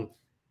that's on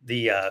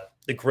the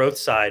growth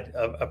side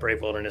of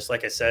Brave Wilderness.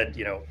 Like I said,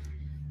 you know,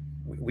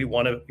 we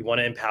want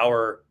to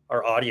empower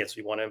our audience.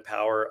 We want to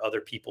empower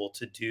other people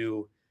to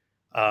do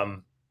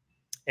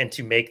and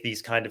to make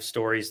these kind of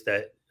stories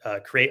that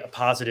create a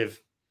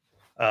positive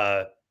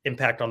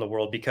impact on the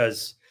world,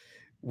 because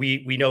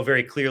we know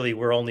very clearly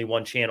we're only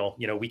one channel.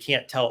 You know, we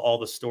can't tell all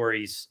the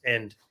stories,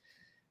 and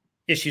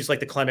issues like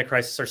the climate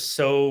crisis are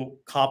so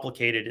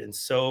complicated and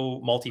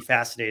so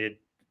multifaceted,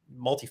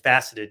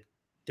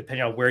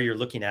 depending on where you're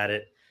looking at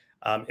it.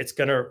 It's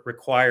going to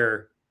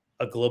require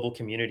a global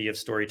community of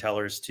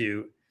storytellers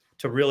to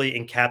really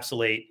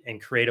encapsulate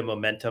and create a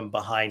momentum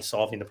behind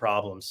solving the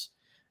problems.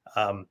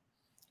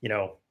 You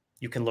know,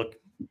 you can look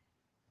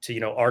to, you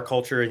know, our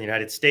culture in the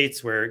United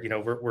States, where, you know,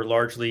 we're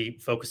largely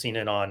focusing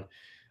in on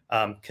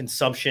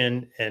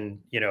consumption and,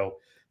 you know,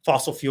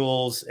 fossil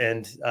fuels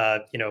and,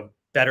 you know,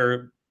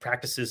 better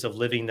practices of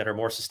living that are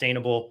more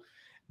sustainable.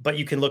 But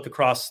you can look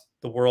across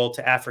the world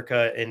to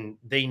Africa, and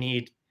they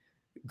need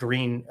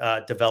green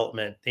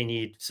development. They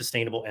need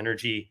sustainable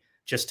energy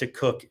just to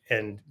cook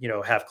and, you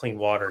know, have clean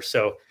water.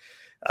 So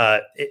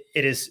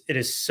it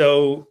is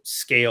so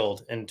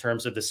scaled in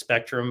terms of the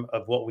spectrum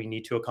of what we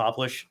need to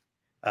accomplish.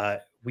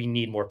 We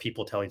need more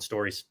people telling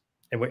stories,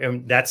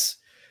 and that's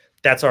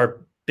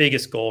our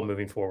biggest goal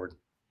moving forward.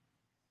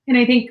 And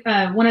I think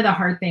one of the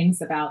hard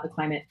things about the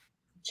climate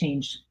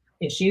change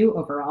issue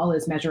overall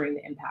is measuring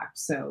the impact.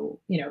 So,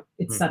 you know,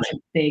 it's such a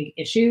big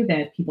issue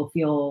that people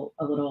feel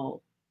a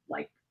little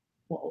like,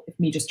 well, if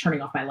me just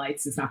turning off my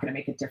lights is not going to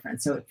make a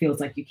difference. So it feels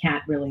like you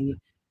can't really,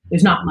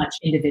 there's not much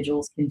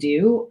individuals can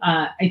do.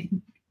 I'd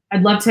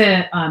love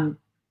to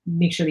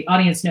make sure the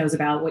audience knows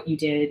about what you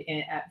did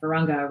at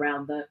Virunga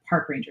around the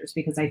park rangers,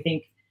 because I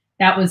think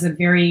that was a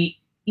very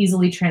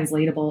easily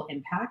translatable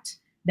impact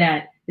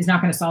that is not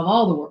going to solve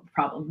all the world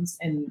problems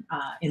in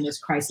this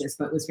crisis,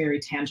 but was very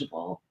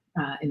tangible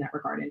in that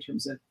regard in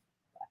terms of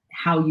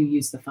how you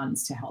use the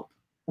funds to help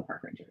the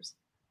park rangers.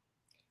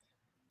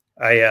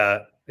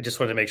 I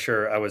just wanted to make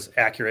sure I was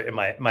accurate in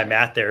my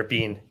math there.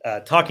 Being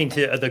talking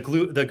to the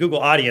Google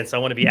audience, I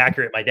want to be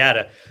accurate in my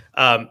data.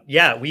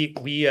 Yeah, we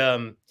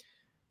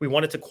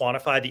wanted to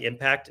quantify the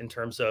impact in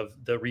terms of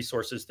the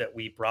resources that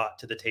we brought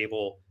to the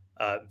table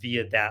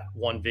via that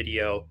one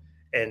video,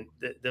 and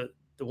the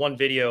one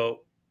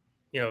video,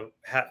 you know,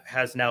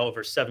 has now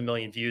over 7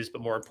 million views.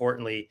 But more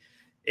importantly,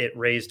 it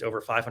raised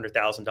over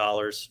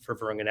 $500,000 for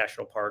Virunga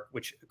National Park,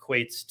 which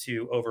equates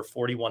to over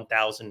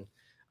 41,000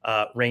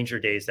 ranger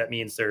days. That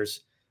means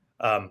there's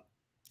a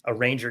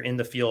ranger in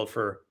the field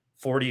for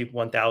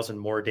 41,000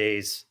 more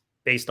days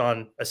based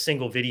on a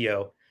single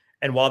video.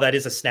 And while that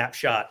is a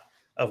snapshot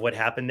of what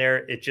happened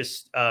there, it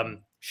just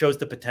shows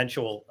the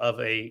potential of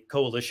a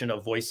coalition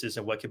of voices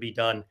and what could be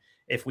done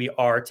if we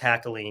are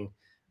tackling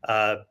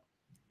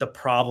the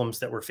problems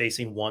that we're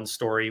facing, one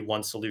story,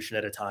 one solution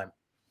at a time.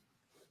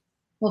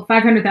 Well,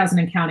 500,000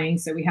 and counting.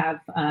 So we have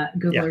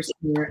Googlers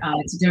here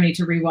to donate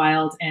to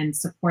Rewild and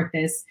support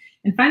this.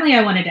 And finally,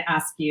 I wanted to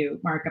ask you,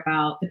 Mark,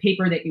 about the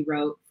paper that you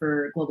wrote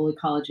for Global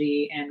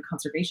Ecology and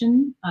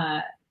Conservation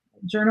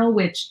Journal,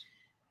 which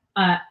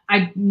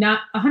I'm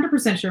not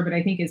 100% sure, but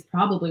I think is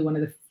probably one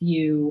of the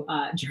few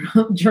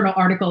journal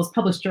articles,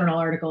 published journal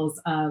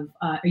articles of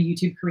a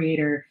YouTube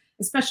creator,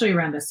 especially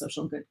around a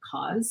social good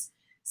cause.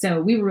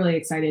 So we were really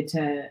excited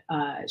to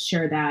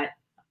share that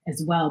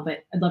as well.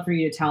 But I'd love for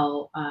you to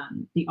tell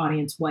the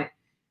audience what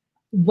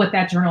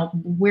that journal,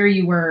 where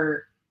you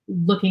were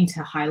looking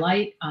to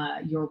highlight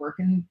your work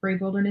in Brave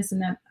Wilderness in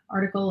that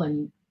article,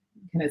 and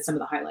kind of some of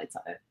the highlights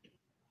of it.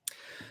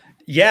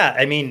 Yeah,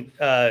 I mean,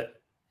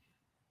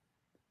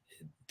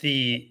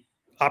 the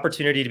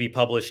opportunity to be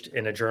published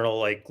in a journal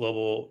like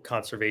Global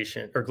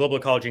Conservation or Global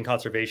Ecology and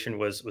Conservation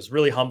was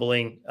really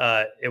humbling.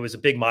 It was a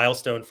big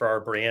milestone for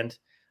our brand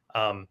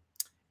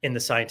in the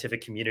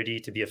scientific community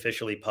to be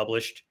officially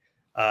published.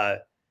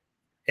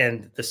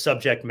 And the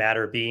subject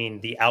matter being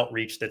the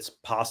outreach that's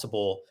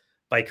possible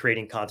by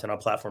creating content on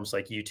platforms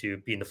like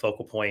YouTube, being the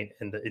focal point,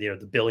 and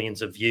the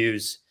billions of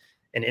views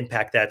and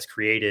impact that's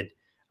created,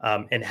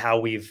 and how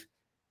we've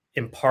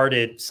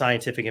imparted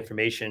scientific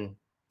information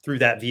through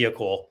that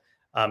vehicle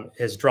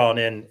has drawn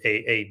in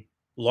a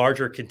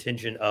larger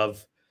contingent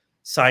of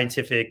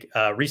scientific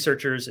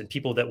researchers and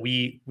people that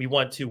we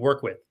want to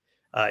work with.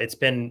 It's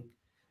been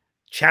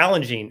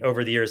challenging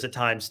over the years at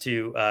times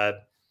to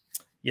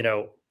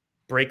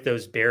break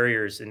those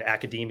barriers in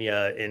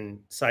academia, in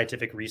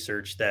scientific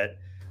research, that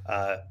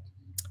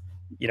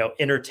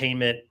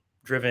entertainment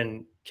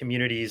driven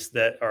communities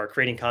that are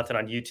creating content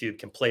on YouTube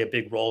can play a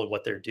big role in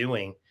what they're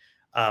doing.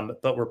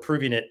 But we're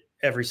proving it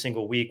every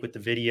single week with the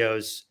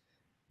videos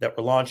that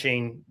we're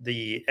launching,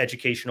 the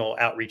educational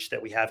outreach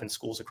that we have in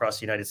schools across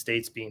the United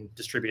States being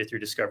distributed through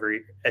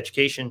Discovery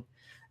Education.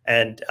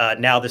 And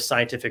now this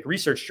scientific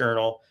research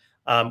journal,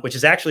 which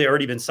has actually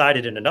already been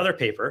cited in another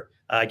paper.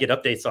 I get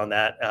updates on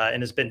that,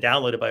 and has been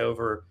downloaded by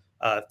over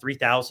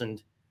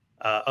 3,000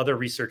 other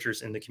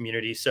researchers in the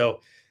community. So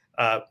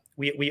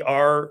we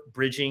are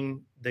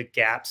bridging the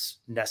gaps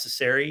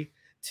necessary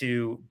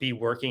to be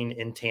working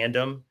in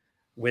tandem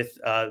with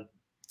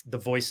the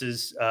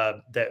voices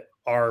that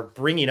are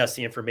bringing us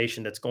the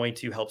information that's going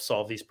to help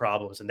solve these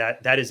problems. And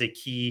that is a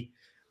key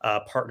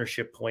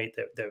partnership point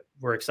that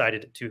we're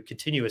excited to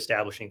continue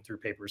establishing through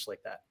papers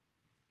like that.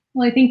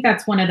 Well, I think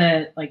that's one of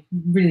the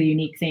really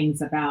unique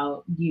things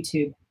about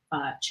YouTube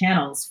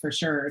channels, for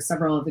sure.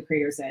 Several of the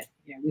creators that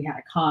we had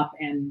at COP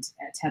and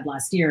at TED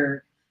last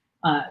year,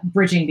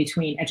 bridging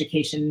between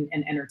education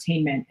and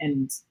entertainment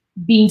and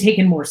being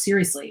taken more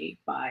seriously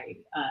by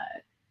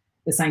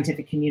the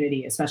scientific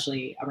community,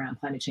 especially around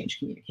climate change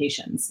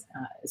communications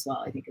as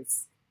well, I think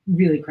is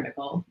really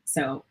critical.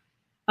 So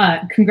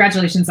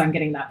congratulations on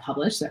getting that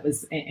published. That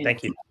was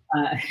thank you.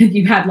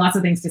 You've had lots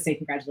of things to say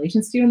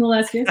congratulations to in the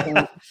last year, so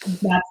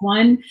that's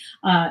one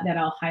that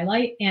I'll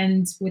highlight.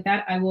 And with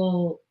that, I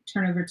will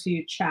turn over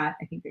to chat.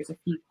 I think there's a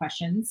few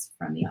questions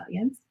from the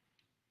audience.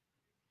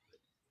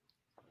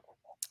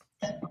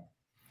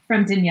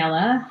 From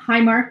Daniela.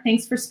 Hi, Mark.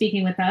 Thanks for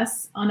speaking with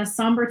us. On a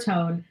somber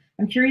tone,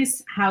 I'm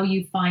curious how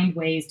you find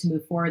ways to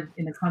move forward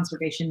in the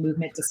conservation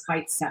movement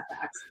despite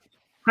setbacks.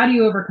 How do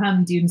you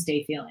overcome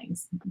doomsday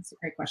feelings? That's a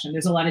great question.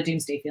 There's a lot of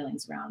doomsday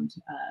feelings around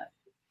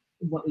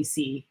what we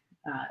see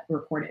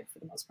reported for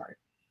the most part.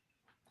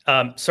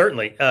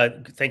 Certainly.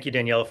 Thank you,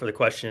 Daniela, for the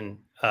question.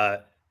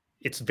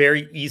 It's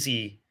very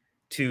easy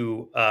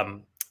to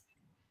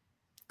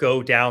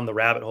go down the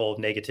rabbit hole of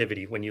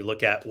negativity when you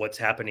look at what's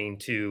happening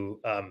to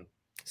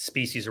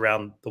species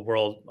around the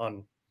world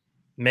on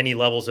many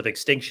levels of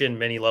extinction,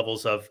 many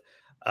levels of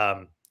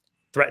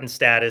threatened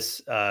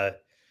status.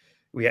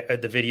 We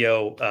had the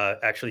video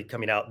actually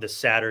coming out this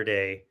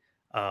Saturday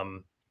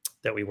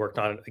that we worked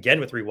on again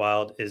with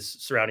Rewild is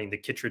surrounding the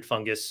chytrid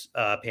fungus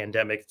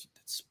pandemic.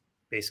 It's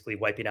basically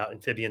wiping out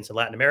amphibians in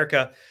Latin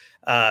America.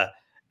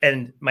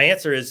 And my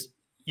answer is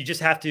you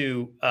just have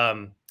to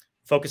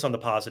focus on the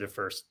positive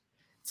first.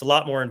 It's a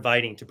lot more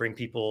inviting to bring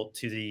people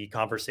to the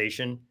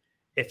conversation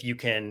if you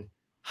can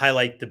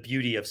highlight the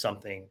beauty of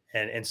something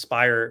and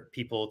inspire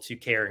people to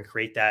care and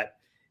create that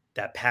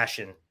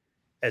passion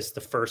as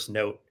the first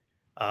note.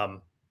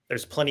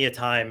 There's plenty of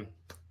time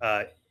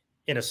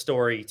in a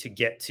story to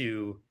get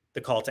to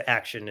the call to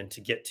action and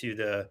to get to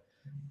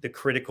the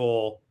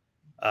critical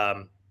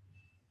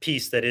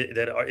piece that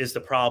is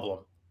the problem.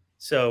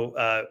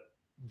 So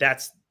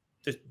that's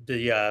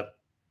the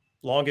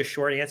longest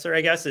short answer,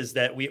 I guess, is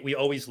that we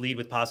always lead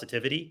with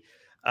positivity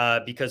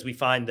because we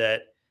find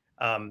that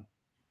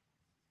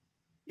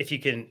if you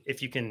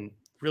can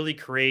really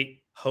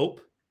create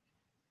hope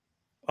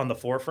on the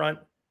forefront,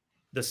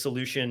 the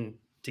solution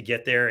to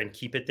get there and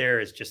keep it there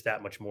is just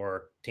that much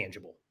more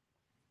tangible.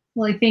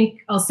 Well, I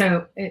think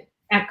also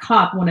at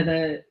COP, one of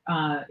the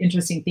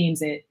interesting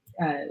themes that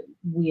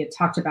we had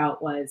talked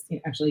about was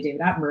actually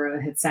David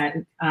Attenborough had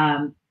said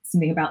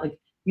something about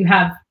you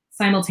have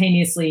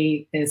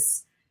simultaneously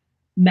this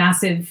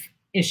massive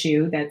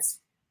issue that's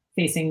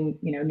facing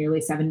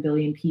nearly 7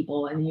 billion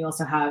people, and you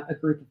also have a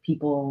group of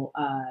people,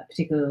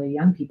 particularly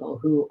young people,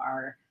 who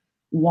are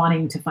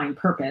wanting to find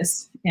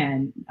purpose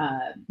and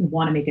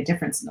want to make a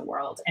difference in the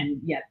world,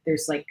 and yet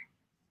there's a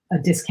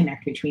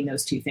disconnect between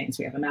those two things.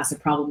 We have a massive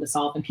problem to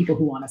solve and people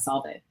who want to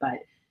solve it, but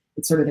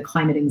it's sort of the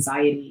climate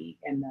anxiety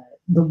and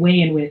the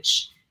way in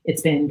which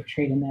it's been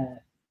portrayed in the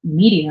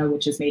media,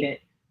 which has made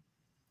it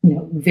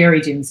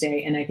very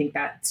doomsday, and I think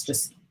that's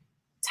just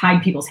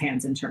tied people's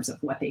hands in terms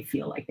of what they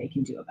feel like they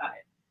can do about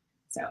it.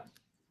 So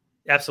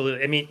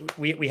absolutely. I mean,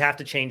 we have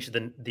to change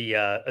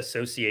the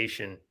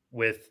association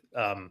with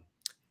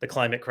the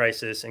climate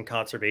crisis and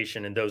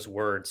conservation and those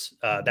words.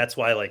 That's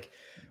why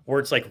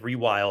words like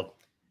rewild,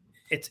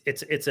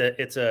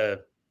 it's a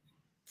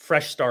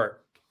fresh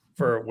start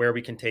for where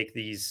we can take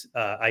these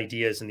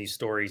ideas and these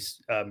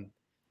stories.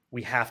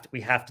 We have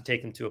to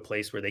take them to a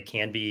place where they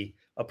can be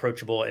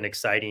approachable and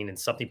exciting and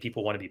something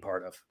people want to be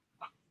part of.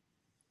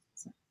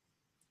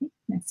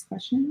 Next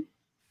question.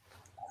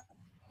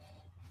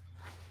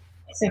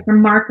 So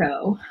from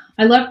Marco,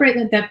 I love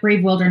that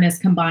Brave Wilderness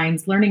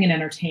combines learning and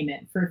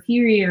entertainment. For a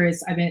few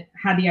years, I've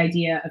had the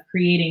idea of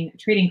creating a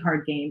trading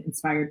card game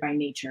inspired by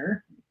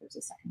nature. There's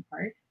a second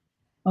part.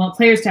 I want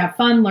players to have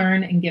fun,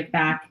 learn, and give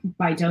back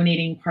by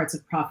donating parts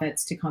of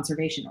profits to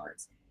conservation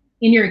orgs.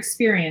 In your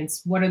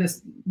experience, what are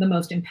the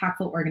most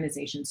impactful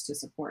organizations to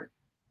support?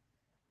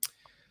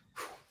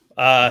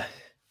 I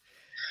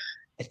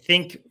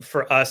think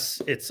for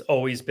us, it's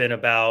always been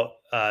about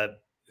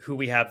who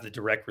we have the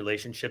direct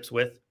relationships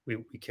with.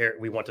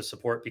 We want to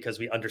support because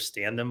we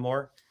understand them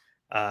more.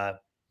 Now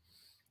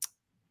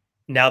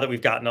that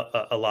we've gotten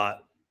a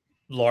lot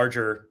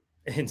larger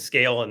in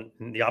scale and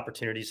the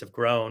opportunities have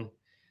grown,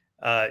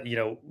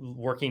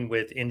 working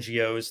with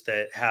NGOs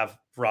that have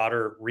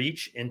broader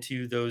reach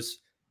into those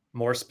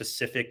more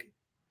specific,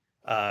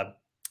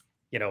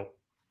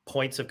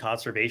 points of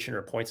conservation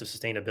or points of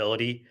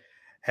sustainability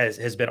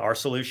has been our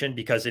solution,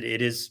 because it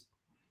is,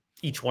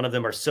 each one of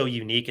them are so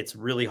unique. It's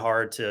really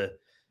hard to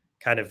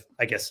kind of,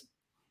 I guess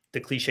the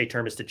cliche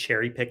term is to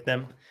cherry pick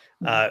them.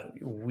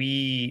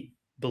 We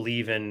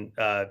believe in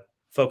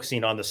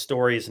focusing on the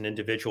story as an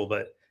individual,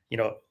 but,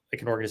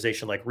 like an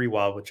organization like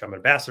Rewild, which I'm an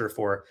ambassador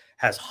for,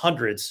 has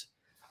hundreds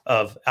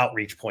of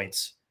outreach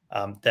points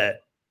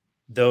that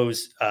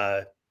those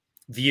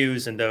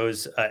views and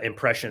those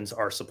impressions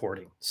are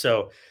supporting.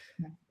 So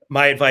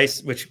my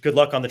advice, which good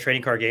luck on the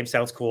trading card game,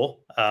 sounds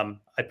cool.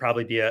 I'd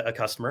probably be a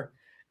customer.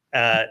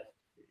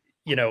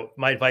 You know,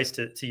 my advice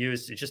to you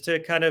is just to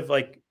kind of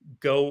like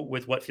go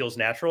with what feels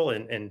natural,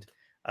 and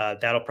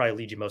that'll probably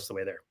lead you most of the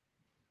way there.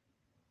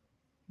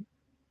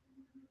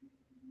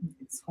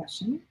 Next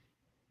question.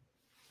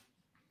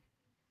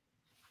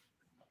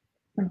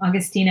 From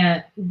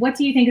Augustina, what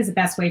do you think is the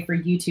best way for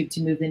YouTube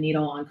to move the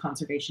needle on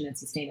conservation and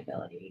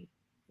sustainability?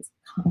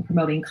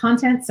 Promoting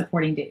content,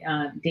 supporting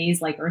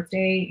days like Earth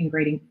Day,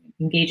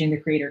 engaging the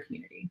creator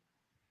community.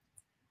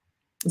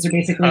 Those are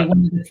basically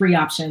one of the three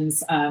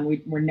options.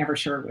 We're never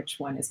sure which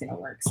one is going to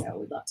work, so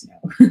we'd love to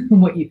know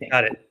what you think.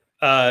 Got it.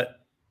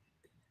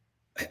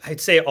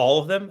 I'd say all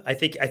of them. I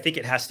think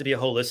it has to be a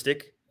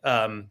holistic.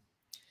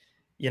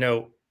 You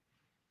know,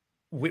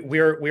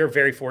 we're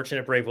very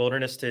fortunate at Brave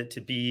Wilderness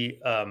to be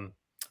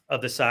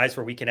of the size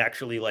where we can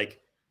actually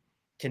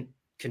can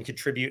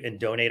contribute and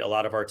donate a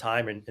lot of our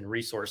time and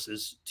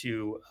resources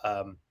to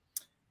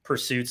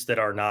pursuits that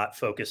are not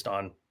focused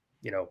on,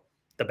 you know,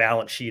 the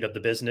balance sheet of the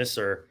business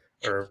or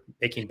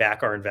making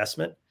back our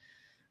investment.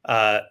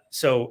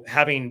 So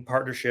having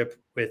partnership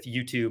with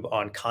YouTube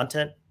on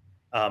content,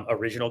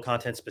 original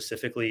content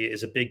specifically,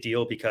 is a big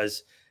deal,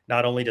 because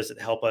not only does it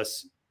help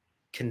us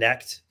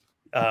connect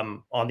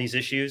on these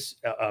issues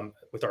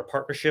with our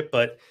partnership,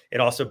 but it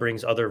also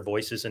brings other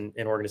voices and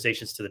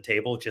organizations to the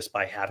table just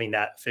by having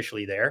that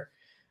officially there.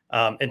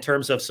 In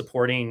terms of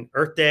supporting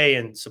Earth Day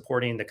and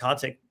supporting the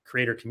content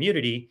creator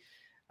community,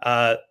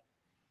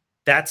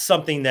 that's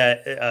something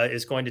that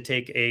is going to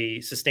take a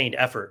sustained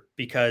effort,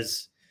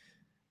 because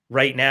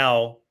right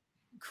now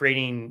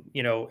creating,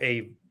 you know,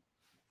 a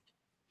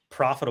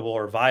profitable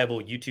or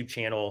viable YouTube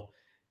channel,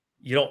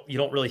 you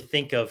don't really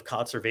think of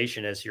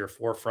conservation as your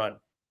forefront,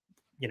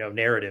 you know,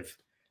 narrative.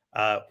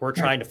 We're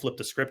trying to flip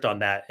the script on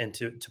that, and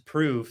to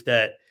prove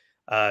that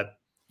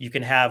you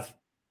can have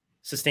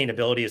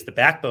sustainability as the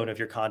backbone of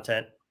your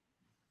content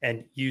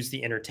and use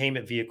the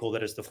entertainment vehicle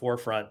that is the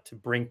forefront to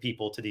bring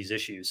people to these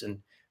issues. And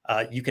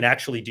you can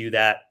actually do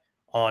that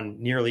on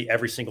nearly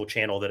every single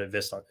channel that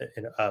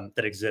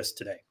exists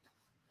today.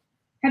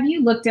 Have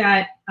you looked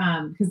at,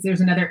 because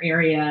there's another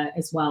area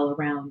as well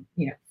around,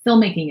 you know,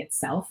 filmmaking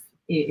itself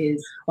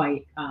is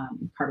quite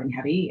carbon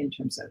heavy in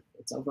terms of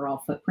its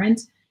overall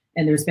footprint.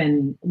 And there's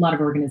been a lot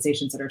of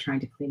organizations that are trying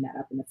to clean that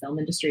up in the film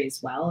industry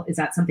as well. Is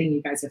that something you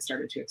guys have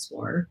started to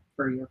explore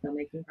for your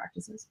filmmaking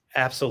practices?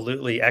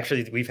 Absolutely.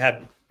 Actually, we've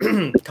had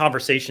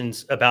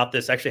conversations about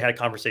this. Actually had a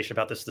conversation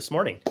about this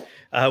morning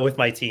with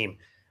my team.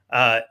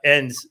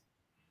 And,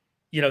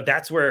 you know,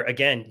 that's where,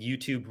 again,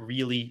 YouTube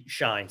really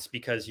shines,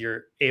 because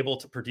you're able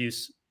to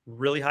produce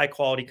really high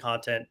quality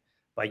content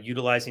by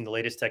utilizing the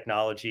latest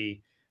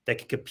technology that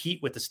can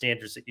compete with the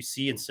standards that you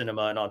see in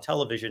cinema and on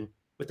television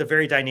with a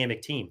very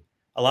dynamic team.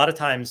 A lot of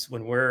times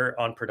when we're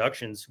on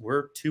productions,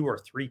 we're 2 or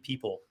 3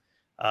 people.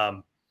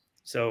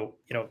 So,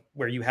 you know,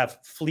 where you have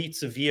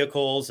fleets of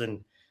vehicles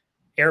and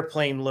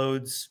airplane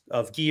loads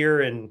of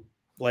gear and,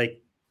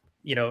 like,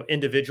 you know,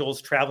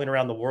 individuals traveling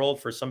around the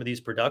world for some of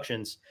these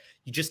productions,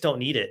 you just don't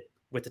need it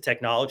with the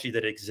technology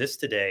that exists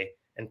today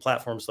and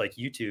platforms like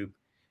YouTube.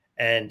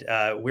 And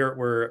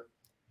we're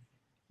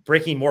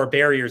breaking more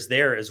barriers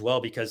there as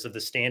well, because of the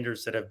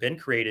standards that have been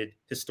created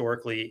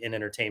historically in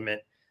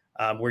entertainment,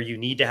 where you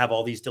need to have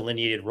all these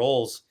delineated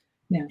roles.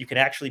 Yeah. You can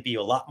actually be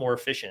a lot more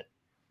efficient.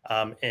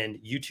 And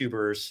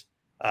YouTubers,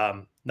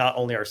 not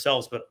only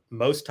ourselves, but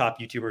most top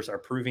YouTubers are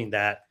proving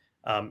that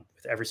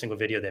with every single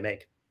video they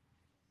make.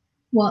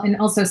 Well, and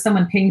also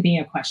someone pinged me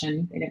a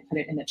question. They didn't put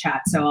it in the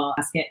chat, so I'll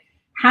ask it.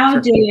 How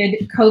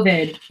did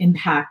COVID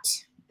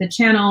impact the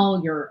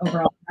channel, your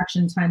overall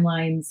production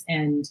timelines,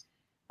 and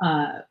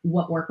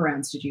what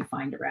workarounds did you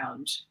find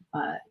around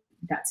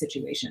that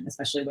situation,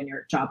 especially when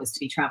your job is to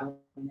be traveling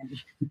and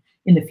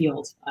in the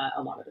field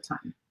a lot of the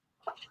time?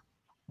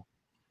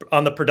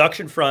 On the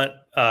production front,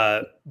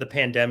 the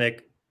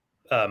pandemic,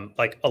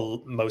 like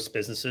most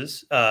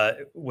businesses,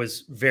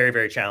 was very,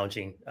 very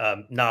challenging.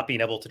 Not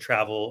being able to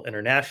travel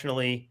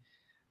internationally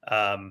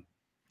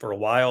for a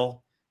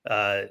while,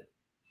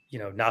 you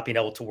know, not being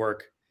able to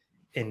work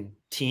in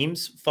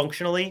teams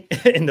functionally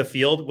in the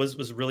field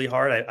was really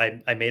hard.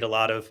 I made a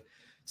lot of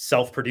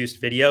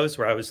self-produced videos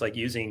where I was like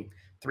using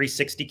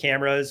 360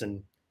 cameras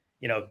and,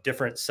 you know,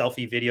 different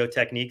selfie video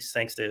techniques.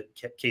 Thanks to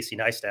Casey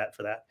Neistat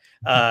for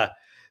that.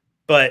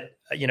 But,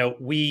 you know,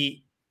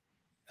 we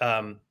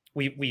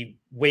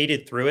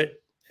waded through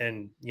it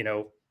and, you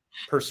know,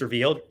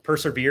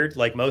 persevered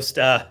like most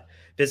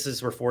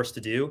businesses were forced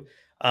to do.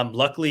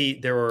 Luckily,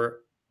 there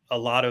were a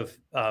lot of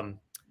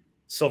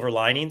silver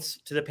linings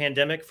to the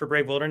pandemic for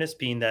Brave Wilderness,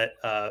 being that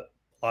a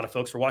lot of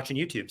folks were watching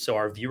YouTube. So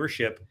our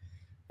viewership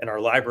and our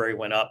library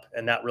went up,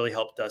 and that really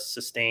helped us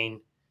sustain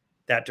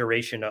that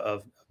duration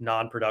of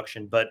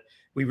non-production. But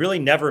we really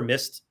never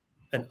missed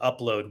an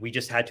upload. We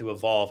just had to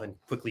evolve and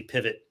quickly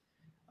pivot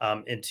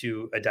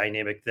into a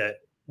dynamic that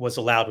was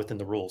allowed within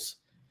the rules.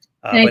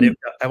 But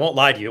I won't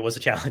lie to you, it was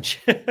a challenge.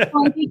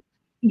 Well,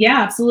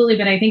 Yeah, absolutely.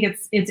 But I think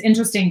it's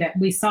interesting that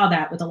we saw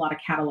that with a lot of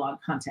catalog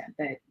content,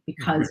 that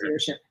because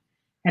viewership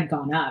had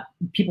gone up,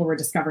 people were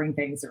discovering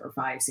things that were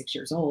 5, 6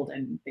 years old,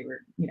 and they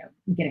were,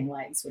 getting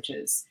legs, which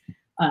is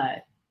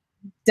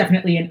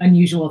definitely an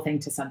unusual thing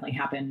to suddenly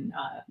happen,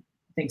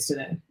 thanks to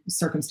the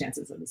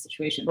circumstances of the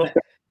situation. Well,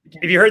 but,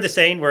 have you heard the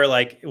saying where,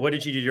 like, what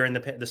did you do during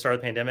the start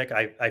of the pandemic?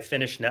 I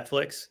finished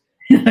Netflix.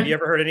 Have you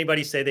ever heard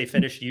anybody say they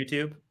finished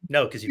YouTube?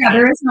 No, because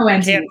there is no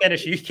end.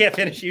 You can't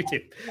finish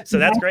YouTube. So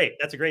that's great.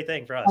 That's a great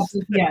thing for us.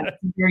 Yeah, that's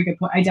a very good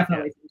point. I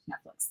definitely finished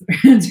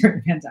Netflix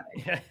during the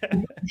pandemic.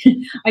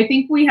 I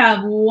think we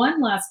have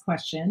one last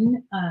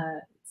question.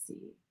 Let's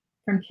see,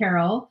 from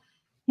Carol.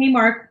 Hey,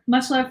 Mark,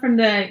 much love from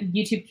the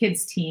YouTube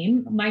Kids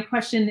team. My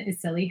question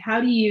is silly. How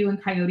do you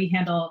and Coyote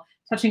handle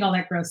touching all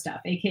that gross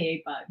stuff,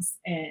 AKA bugs?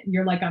 And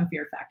you're like on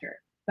Fear Factor.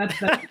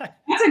 That's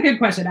a good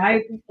question.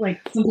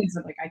 Sometimes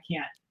I'm like, I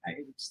can't. I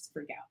just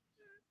freak out.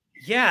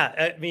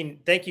 Yeah, I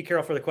mean, thank you,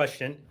 Carol, for the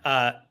question.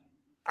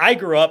 I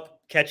grew up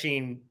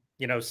catching,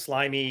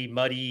 slimy,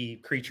 muddy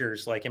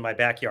creatures like in my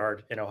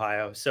backyard in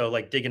Ohio. So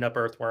like digging up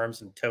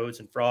earthworms and toads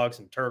and frogs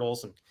and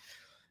turtles, and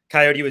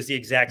Coyote was the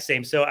exact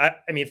same. So I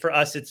mean, for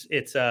us,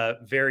 it's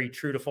very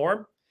true to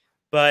form.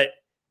 But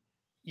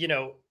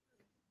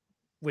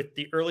with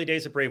the early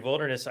days of Brave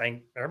Wilderness,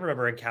 I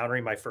remember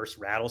encountering my first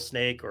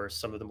rattlesnake or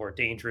some of the more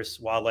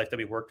dangerous wildlife that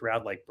we worked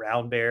around, like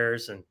brown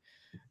bears and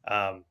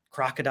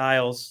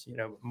crocodiles.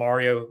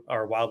 Mario,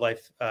 our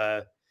wildlife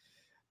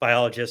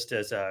biologist,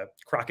 is a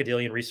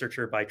crocodilian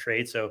researcher by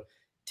trade. So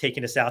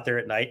taking us out there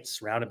at night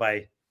surrounded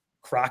by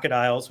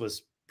crocodiles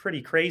was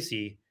pretty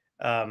crazy.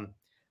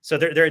 So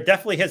there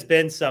definitely has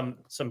been some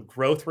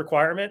growth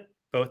requirement,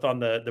 both on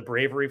the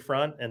bravery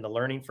front and the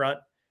learning front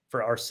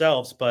for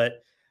ourselves.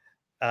 But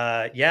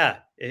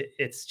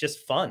it's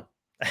just fun.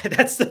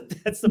 That's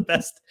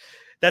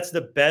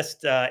the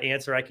best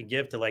answer I can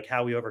give to like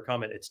how we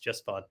overcome it. It's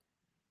just fun.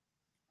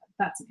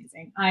 That's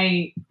amazing.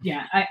 I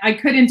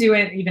couldn't do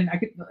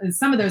it.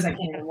 Some of those I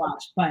can't even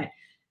watch, but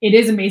it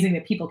is amazing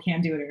that people can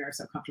do it and are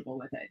so comfortable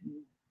with it. And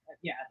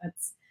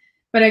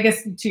but I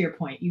guess to your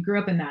point, you grew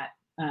up in that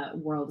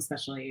world,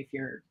 especially if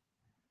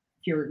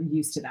you're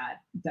used to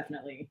that,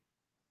 definitely.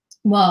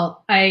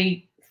 Well,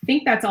 I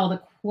think that's all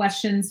the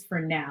questions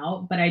for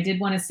now, but I did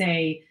want to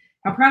say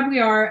how proud we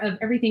are of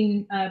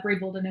everything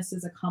Brave Wilderness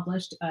has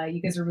accomplished. You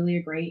guys are really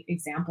a great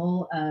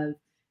example of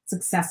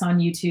success on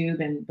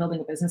YouTube and building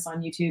a business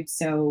on YouTube.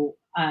 So,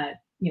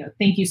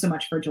 thank you so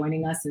much for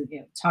joining us. And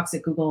Talks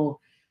at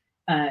Google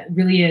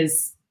really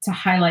is to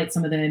highlight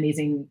some of the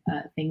amazing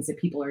things that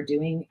people are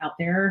doing out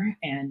there,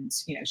 and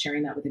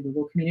sharing that with the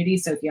Google community.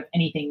 So if you have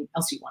anything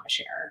else you want to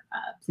share,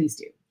 please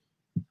do.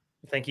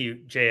 Thank you,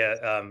 Jaya,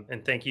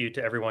 and thank you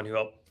to everyone who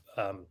helped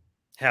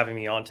having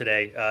me on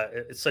today.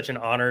 It's such an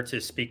honor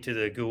to speak to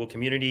the Google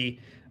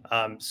community.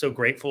 So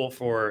grateful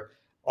for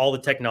all the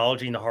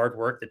technology and the hard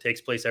work that takes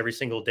place every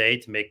single day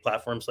to make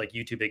platforms like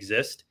YouTube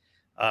exist.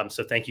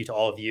 So thank you to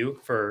all of you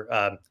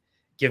for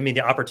giving me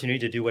the opportunity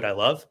to do what I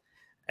love.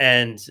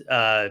 And,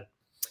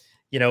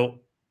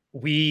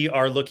 we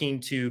are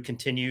looking to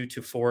continue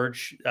to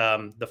forge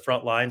the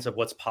front lines of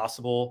what's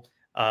possible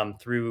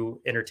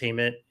through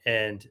entertainment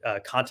and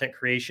content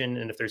creation.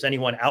 And if there's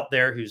anyone out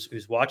there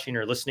who's watching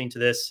or listening to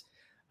this,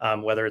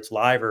 whether it's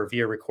live or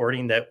via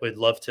recording, that would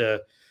love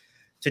to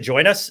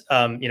join us,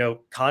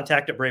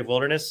 contact at Brave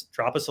Wilderness,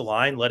 drop us a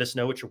line, let us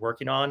know what you're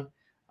working on,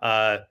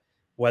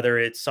 whether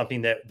it's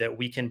something that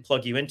we can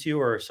plug you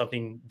into or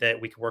something that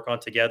we can work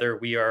on together.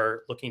 We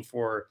are looking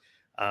for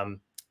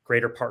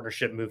greater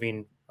partnership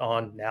moving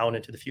on now and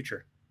into the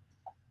future.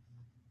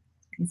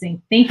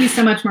 Amazing. Thank you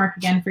so much, Mark,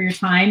 again for your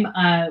time.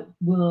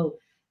 We'll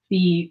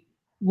be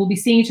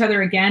seeing each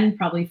other again,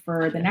 probably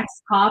for the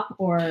next COP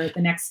or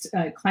the next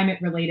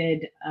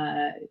climate-related,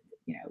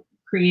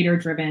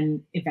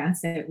 creator-driven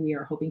events that we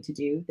are hoping to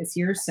do this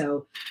year.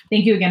 So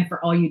thank you again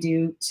for all you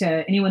do.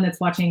 To anyone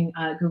that's watching,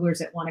 Googlers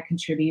that want to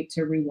contribute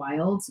to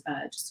Rewild,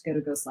 just go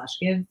to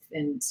go/give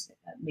and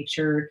make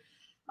sure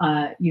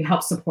you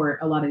help support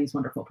a lot of these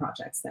wonderful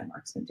projects that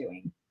Mark's been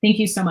doing. Thank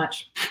you so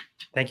much.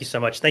 Thank you so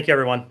much. Thank you,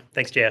 everyone.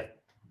 Thanks, Jaya.